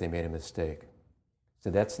realized they made a mistake.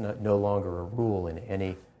 So that's no longer a rule in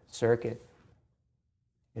any circuit.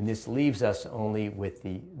 And this leaves us only with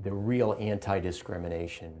the real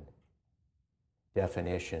anti-discrimination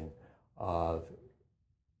definition of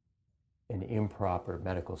an improper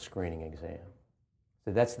medical screening exam.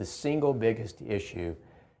 So that's the single biggest issue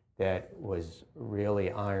that was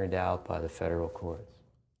really ironed out by the federal courts.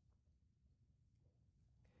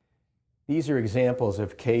 These are examples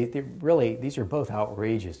of these are both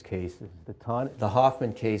outrageous cases. The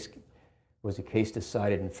Hoffman case was a case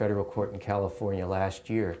decided in federal court in California last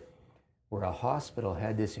year, where a hospital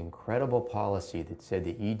had this incredible policy that said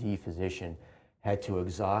the ED physician had to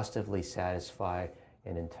exhaustively satisfy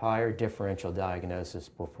an entire differential diagnosis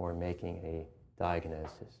before making a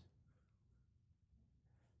diagnosis.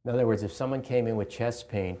 In other words, if someone came in with chest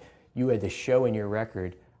pain, you had to show in your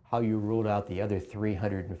record how you ruled out the other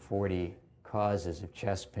 340 causes of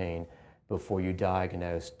chest pain before you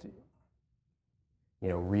diagnosed,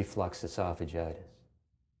 reflux esophagitis.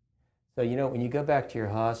 So, when you go back to your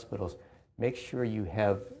hospitals, make sure you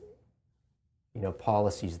have,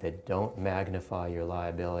 policies that don't magnify your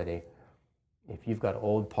liability. If you've got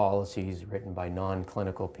old policies written by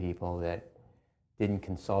non-clinical people that didn't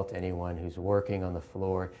consult anyone who's working on the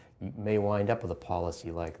floor, you may wind up with a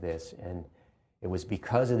policy like this. And it was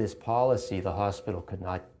because of this policy the hospital could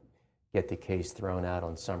not get the case thrown out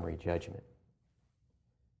on summary judgment.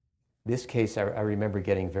 This case, I remember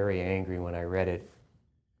getting very angry when I read it.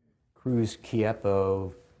 Cruz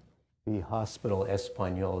Quiepo, the Hospital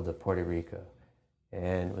Español de Puerto Rico.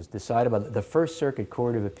 And it was decided by the First Circuit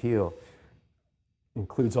Court of Appeal.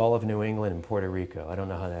 Includes all of New England and Puerto Rico. I don't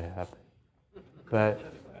know how that happened. But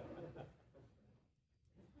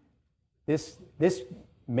this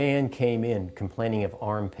man came in complaining of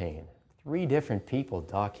arm pain. 3 different people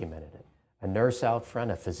documented it. A nurse out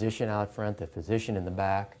front, a physician out front, a physician in the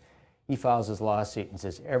back. He files his lawsuit and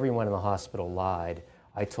says, everyone in the hospital lied.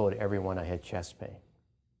 I told everyone I had chest pain.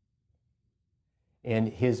 And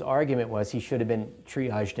his argument was he should have been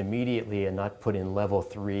triaged immediately and not put in level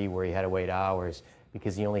 3 where he had to wait hours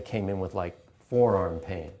because he only came in with like forearm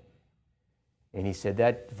pain. And he said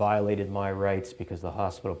that violated my rights because the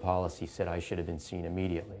hospital policy said I should have been seen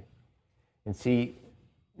immediately. And see,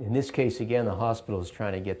 in this case, again, the hospital is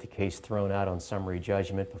trying to get the case thrown out on summary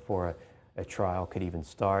judgment before a trial could even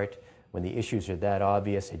start. When the issues are that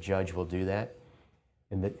obvious, a judge will do that.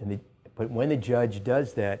 But when the judge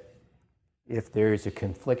does that, if there's a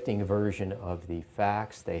conflicting version of the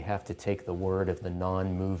facts, they have to take the word of the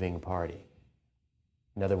non-moving party.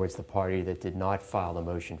 In other words, the party that did not file the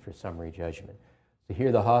motion for summary judgment. So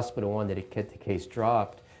here the hospital wanted to get the case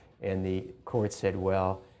dropped, and the court said,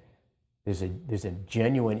 well, there's a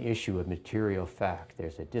genuine issue of material fact.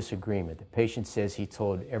 There's a disagreement. The patient says he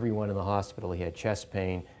told everyone in the hospital he had chest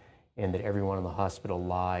pain, and that everyone in the hospital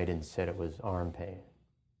lied and said it was arm pain.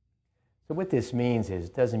 So what this means is,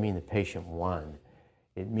 it doesn't mean the patient won.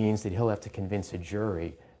 It means that he'll have to convince a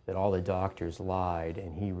jury that all the doctors lied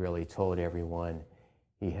and he really told everyone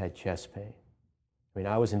he had chest pain. I mean,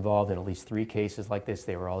 I was involved in at least 3 cases like this.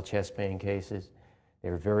 They were all chest pain cases. They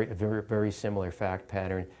were very similar fact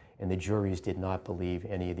pattern, and the juries did not believe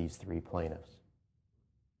any of these 3 plaintiffs.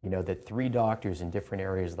 You know, that 3 doctors in different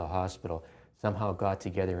areas of the hospital somehow got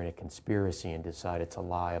together in a conspiracy and decided to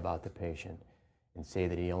lie about the patient and say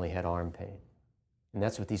that he only had arm pain. And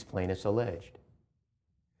that's what these plaintiffs alleged.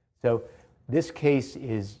 So this case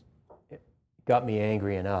got me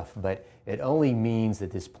angry enough, but it only means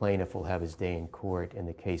that this plaintiff will have his day in court and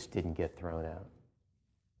the case didn't get thrown out.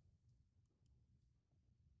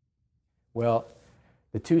 Well,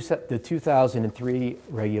 the 2003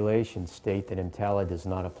 regulations state that EMTALA does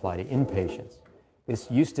not apply to inpatients.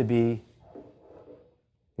 This used to be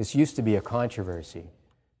a controversy.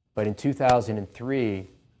 But in 2003,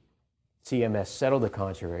 CMS settled the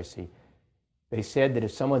controversy. They said that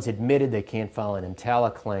if someone's admitted, they can't file an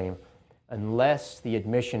EMTALA claim unless the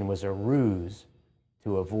admission was a ruse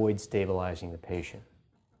to avoid stabilizing the patient.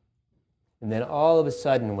 And then all of a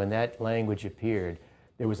sudden, when that language appeared,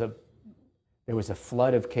 there was a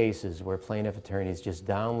flood of cases where plaintiff attorneys just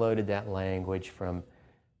downloaded that language from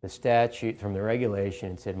the statute, from the regulation,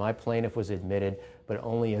 and said, my plaintiff was admitted, but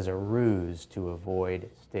only as a ruse to avoid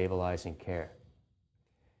stabilizing care.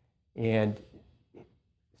 And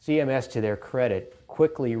CMS, to their credit,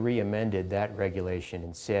 quickly re-amended that regulation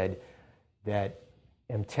and said that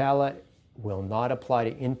EMTALA will not apply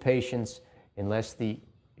to inpatients unless the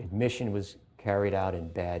admission was carried out in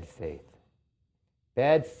bad faith.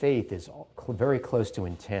 Bad faith is very close to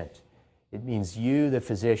intent. It means you, the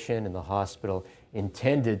physician, and the hospital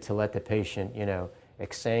intended to let the patient,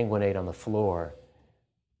 exsanguinate on the floor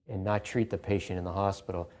and not treat the patient in the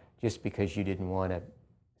hospital just because you didn't want to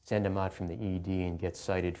send him out from the ED and get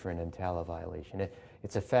cited for an EMTALA violation.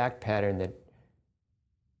 It's a fact pattern that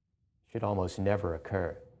should almost never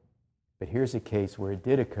occur. But here's a case where it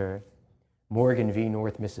did occur. Morgan v.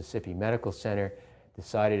 North Mississippi Medical Center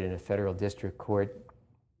decided in a federal district court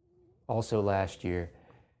also last year.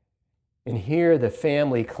 And here the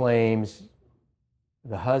family claims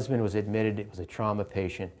the husband was admitted, it was a trauma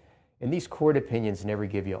patient. And these court opinions never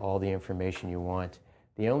give you all the information you want.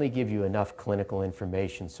 They only give you enough clinical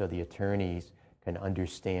information so the attorneys can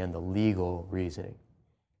understand the legal reasoning.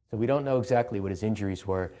 So we don't know exactly what his injuries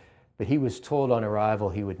were, but he was told on arrival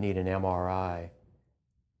he would need an MRI.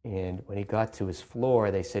 And when he got to his floor,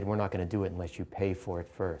 they said, we're not going to do it unless you pay for it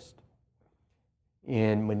first.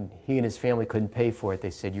 And when he and his family couldn't pay for it, they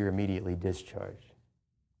said, you're immediately discharged.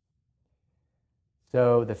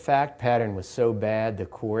 So the fact pattern was so bad, the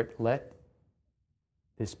court let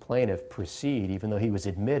this plaintiff proceed, even though he was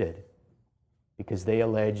admitted, because they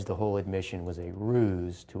alleged the whole admission was a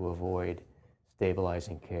ruse to avoid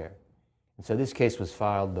stabilizing care. And so this case was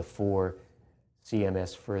filed before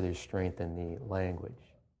CMS further strengthened the language.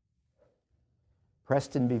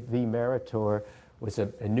 Preston v. Meritor was a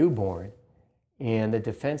newborn, and the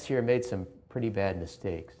defense here made some pretty bad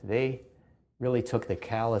mistakes. They really took the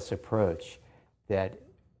callous approach that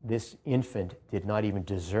this infant did not even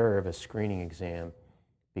deserve a screening exam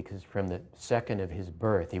because from the second of his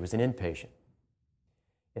birth, he was an inpatient.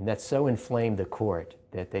 And that so inflamed the court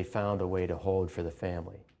that they found a way to hold for the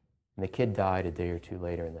family. And the kid died a day or two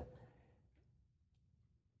later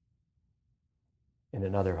in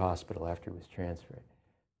another hospital after he was transferred.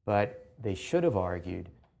 But they should have argued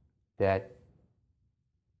that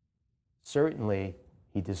certainly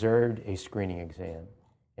he deserved a screening exam,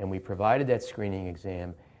 and we provided that screening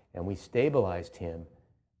exam, and we stabilized him,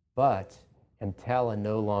 but EMTALA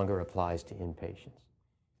no longer applies to inpatients.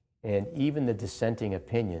 And even the dissenting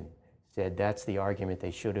opinion said that's the argument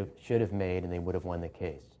they should have made, and they would have won the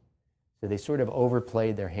case. So they sort of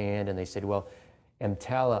overplayed their hand, and they said, well,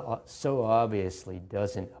 EMTALA so obviously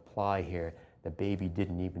doesn't apply here, the baby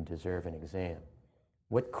didn't even deserve an exam.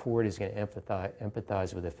 What court is going to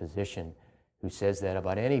empathize with a physician who says that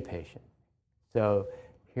about any patient? So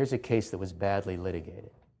here's a case that was badly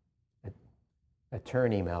litigated.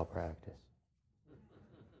 Attorney malpractice.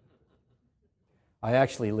 I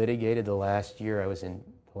actually litigated the last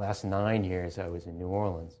 9 years I was in New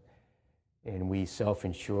Orleans, and we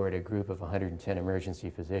self-insured a group of 110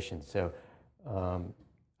 emergency physicians. So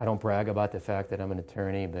I don't brag about the fact that I'm an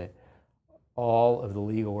attorney, but all of the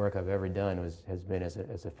legal work I've ever done has been as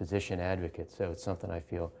a physician advocate, so it's something I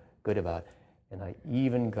feel good about. And I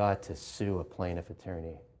even got to sue a plaintiff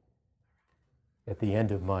attorney at the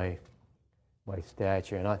end of my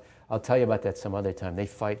stature. And I'll tell you about that some other time. They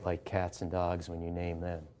fight like cats and dogs when you name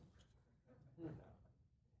them. I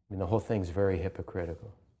mean, the whole thing's very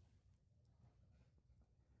hypocritical.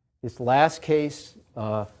 This last case,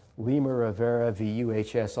 Lima Rivera v.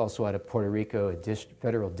 UHS, also out of Puerto Rico, a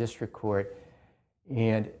federal district court.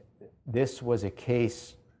 And this was a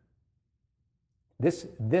case, this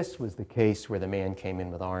was the case where the man came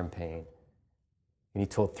in with arm pain. And he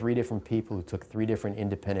told 3 different people who took 3 different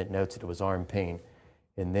independent notes that it was arm pain.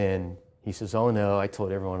 And then he says, oh no, I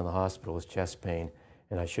told everyone in the hospital it was chest pain,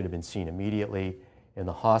 and I should have been seen immediately. And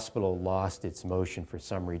the hospital lost its motion for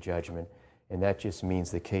summary judgment, and that just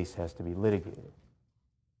means the case has to be litigated.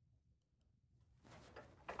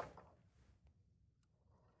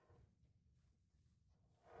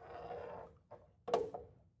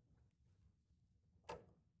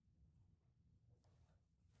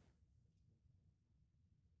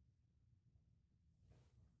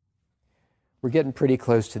 We're getting pretty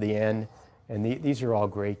close to the end, and these are all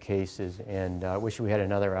great cases, and I wish we had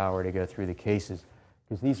another hour to go through the cases,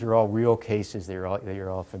 because these are all real cases that you're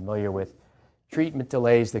all familiar with. Treatment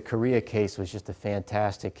delays, the Korea case was just a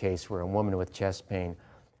fantastic case where a woman with chest pain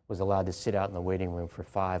was allowed to sit out in the waiting room for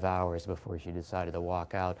 5 hours before she decided to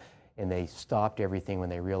walk out, and they stopped everything when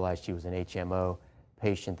they realized she was an HMO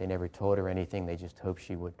patient. They never told her anything, they just hoped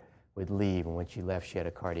she would leave, and when she left she had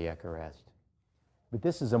a cardiac arrest. But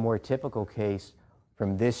this is a more typical case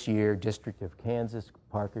from this year, District of Kansas,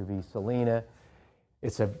 Parker v. Salina.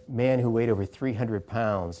 It's a man who weighed over 300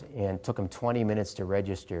 pounds and took him 20 minutes to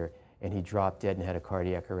register, and he dropped dead and had a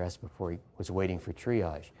cardiac arrest before he was waiting for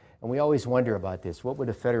triage. And we always wonder about this. What would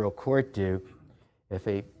a federal court do if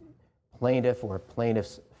a plaintiff or a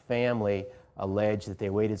plaintiff's family alleged that they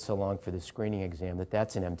waited so long for the screening exam that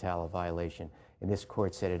that's an EMTALA violation? And this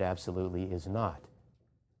court said it absolutely is not.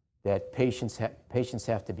 That patients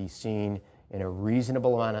have to be seen in a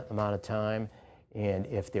reasonable amount of time, and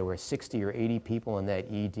if there were 60 or 80 people in that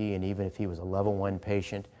ED, and even if he was a level 1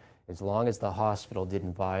 patient, as long as the hospital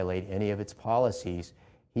didn't violate any of its policies,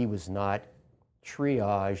 he was not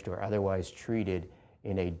triaged or otherwise treated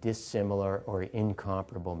in a dissimilar or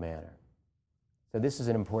incomparable manner. So this is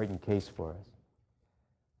an important case for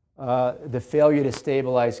us. The failure to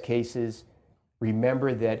stabilize cases,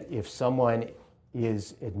 remember that if someone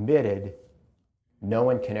is admitted, no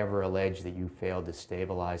one can ever allege that you failed to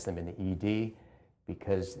stabilize them in the ED,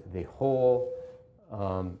 because the whole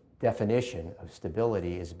definition of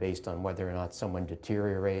stability is based on whether or not someone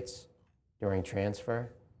deteriorates during transfer.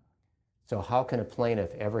 So how can a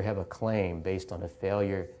plaintiff ever have a claim based on a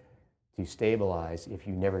failure to stabilize if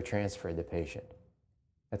you never transferred the patient?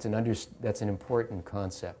 That's an important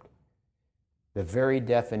concept. The very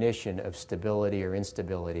definition of stability or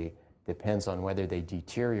instability depends on whether they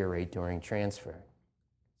deteriorate during transfer.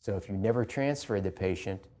 So if you never transferred the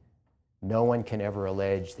patient, no one can ever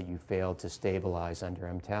allege that you failed to stabilize under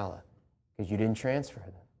EMTALA, because you didn't transfer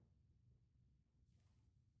them.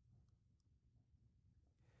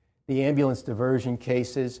 The ambulance diversion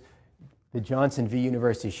cases, the Johnson v.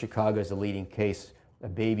 University of Chicago is a leading case. A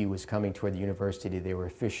baby was coming toward the university. They were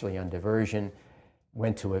officially on diversion.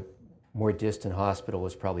 went to a more distant hospital,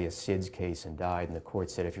 was probably a SIDS case, and died. And the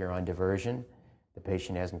court said, if you're on diversion, the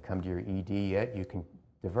patient hasn't come to your ED yet, you can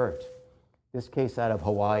divert. This case out of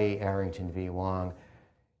Hawaii, Arrington v. Wong,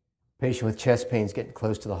 patient with chest pains getting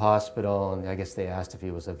close to the hospital, and I guess they asked if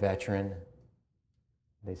he was a veteran.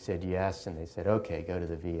 They said yes, and they said, okay, go to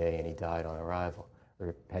the VA, and he died on arrival,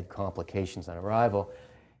 or had complications on arrival.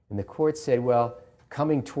 And the court said, well,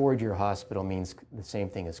 coming toward your hospital means the same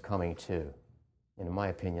thing as coming to. And in my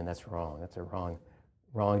opinion, that's wrong. That's a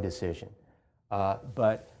wrong decision.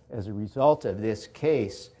 But as a result of this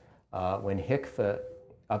case, when HCFA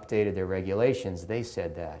updated their regulations, they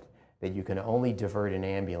said that you can only divert an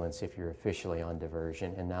ambulance if you're officially on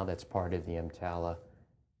diversion, and now that's part of the EMTALA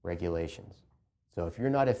regulations. So if you're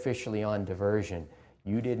not officially on diversion,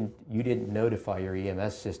 you didn't notify your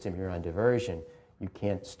EMS system you're on diversion, you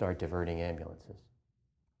can't start diverting ambulances.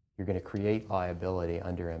 You're going to create liability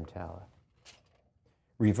under EMTALA.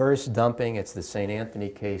 Reverse dumping, it's the St. Anthony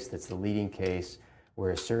case that's the leading case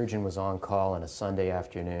where a surgeon was on call on a Sunday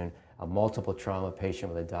afternoon, a multiple trauma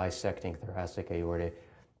patient with a dissecting thoracic aorta.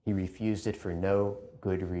 He refused it for no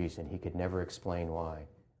good reason. He could never explain why.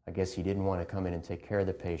 I guess he didn't want to come in and take care of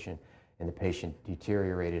the patient, and the patient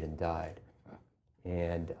deteriorated and died.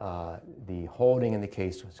 And the holding in the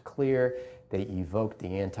case was clear. They evoked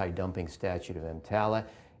the anti-dumping statute of EMTALA,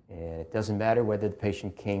 and it doesn't matter whether the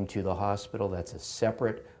patient came to the hospital. That's a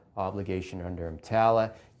separate obligation under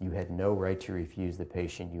EMTALA. You had no right to refuse the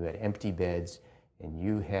patient. You had empty beds, and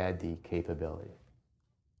you had the capability.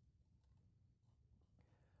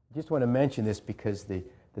 I just want to mention this because the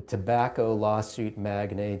tobacco lawsuit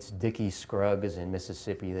magnates, Dickie Scruggs in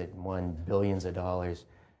Mississippi, that won billions of dollars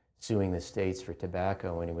suing the states for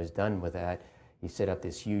tobacco. When he was done with that, he set up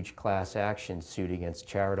this huge class action suit against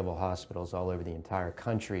charitable hospitals all over the entire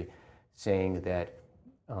country, saying that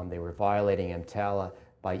they were violating EMTALA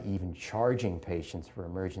by even charging patients for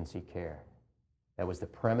emergency care. That was the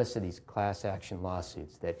premise of these class action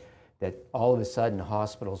lawsuits, that all of a sudden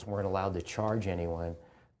hospitals weren't allowed to charge anyone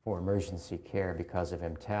for emergency care because of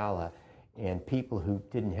EMTALA, and people who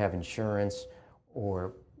didn't have insurance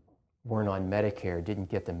or weren't on Medicare didn't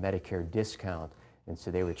get the Medicare discount, and so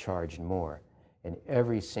they were charged more. And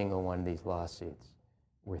every single one of these lawsuits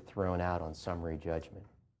were thrown out on summary judgment.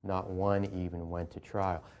 Not one even went to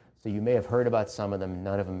trial. So you may have heard about some of them,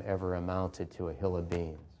 none of them ever amounted to a hill of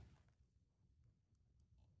beans.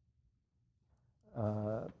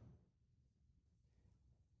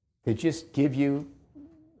 To just give you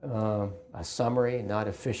a summary, not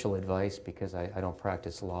official advice because I don't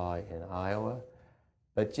practice law in Iowa,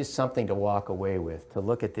 but just something to walk away with, to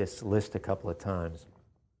look at this list a couple of times.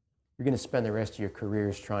 You're going to spend the rest of your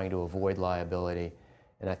careers trying to avoid liability,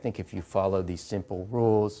 and I think if you follow these simple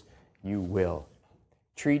rules, you will.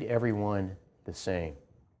 Treat everyone the same.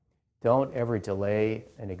 Don't ever delay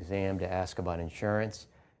an exam to ask about insurance,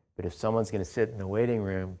 but if someone's going to sit in the waiting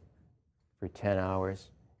room for 10 hours,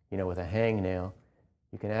 with a hangnail,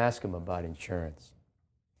 you can ask them about insurance.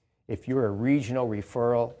 If you're a regional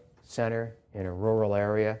referral center in a rural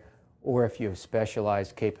area, or if you have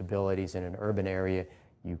specialized capabilities in an urban area,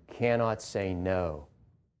 you cannot say no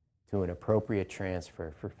to an appropriate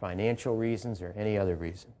transfer for financial reasons or any other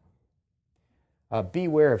reason.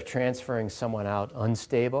 Beware of transferring someone out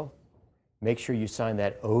unstable. Make sure you sign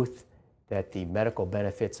that oath that the medical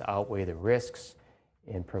benefits outweigh the risks,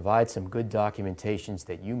 and provide some good documentations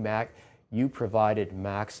that you provided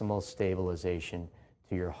maximal stabilization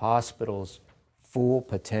to your hospital's full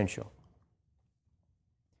potential,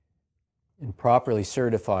 and properly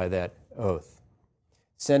certify that oath.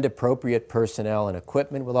 Send appropriate personnel and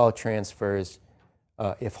equipment with all transfers.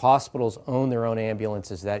 If hospitals own their own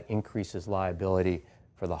ambulances, that increases liability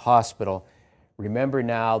for the hospital. Remember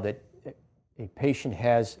now that a patient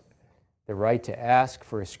has the right to ask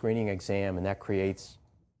for a screening exam, and that creates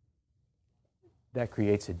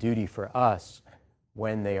a duty for us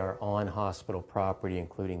when they are on hospital property,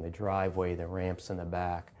 including the driveway, the ramps in the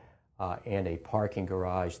back, and a parking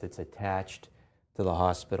garage that's attached to the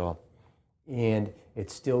hospital. And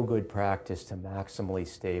it's still good practice to maximally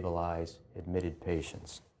stabilize admitted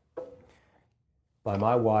patients. By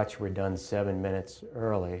my watch, we're done 7 minutes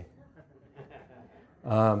early.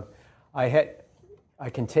 I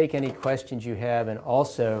can take any questions you have, and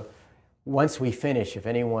also, once we finish, if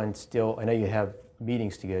anyone still, I know you have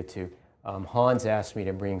meetings to go to, Hans asked me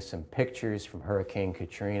to bring some pictures from Hurricane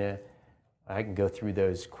Katrina. I can go through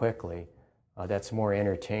those quickly. That's more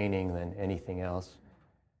entertaining than anything else.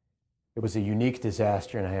 It was a unique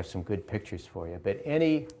disaster, and I have some good pictures for you. But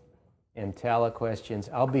any EMTALA questions,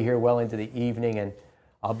 I'll be here well into the evening, and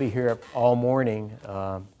I'll be here all morning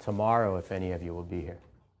tomorrow if any of you will be here.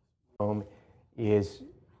 Home is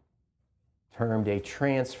termed a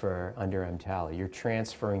transfer under EMTALA. You're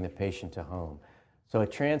transferring the patient to home. So a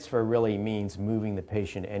transfer really means moving the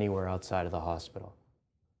patient anywhere outside of the hospital.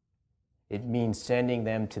 It means sending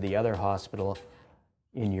them to the other hospital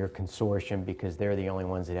in your consortium because they're the only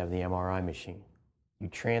ones that have the MRI machine. You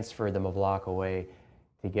transfer them a block away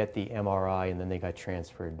to get the MRI, and then they got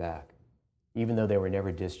transferred back, even though they were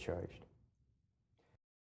never discharged.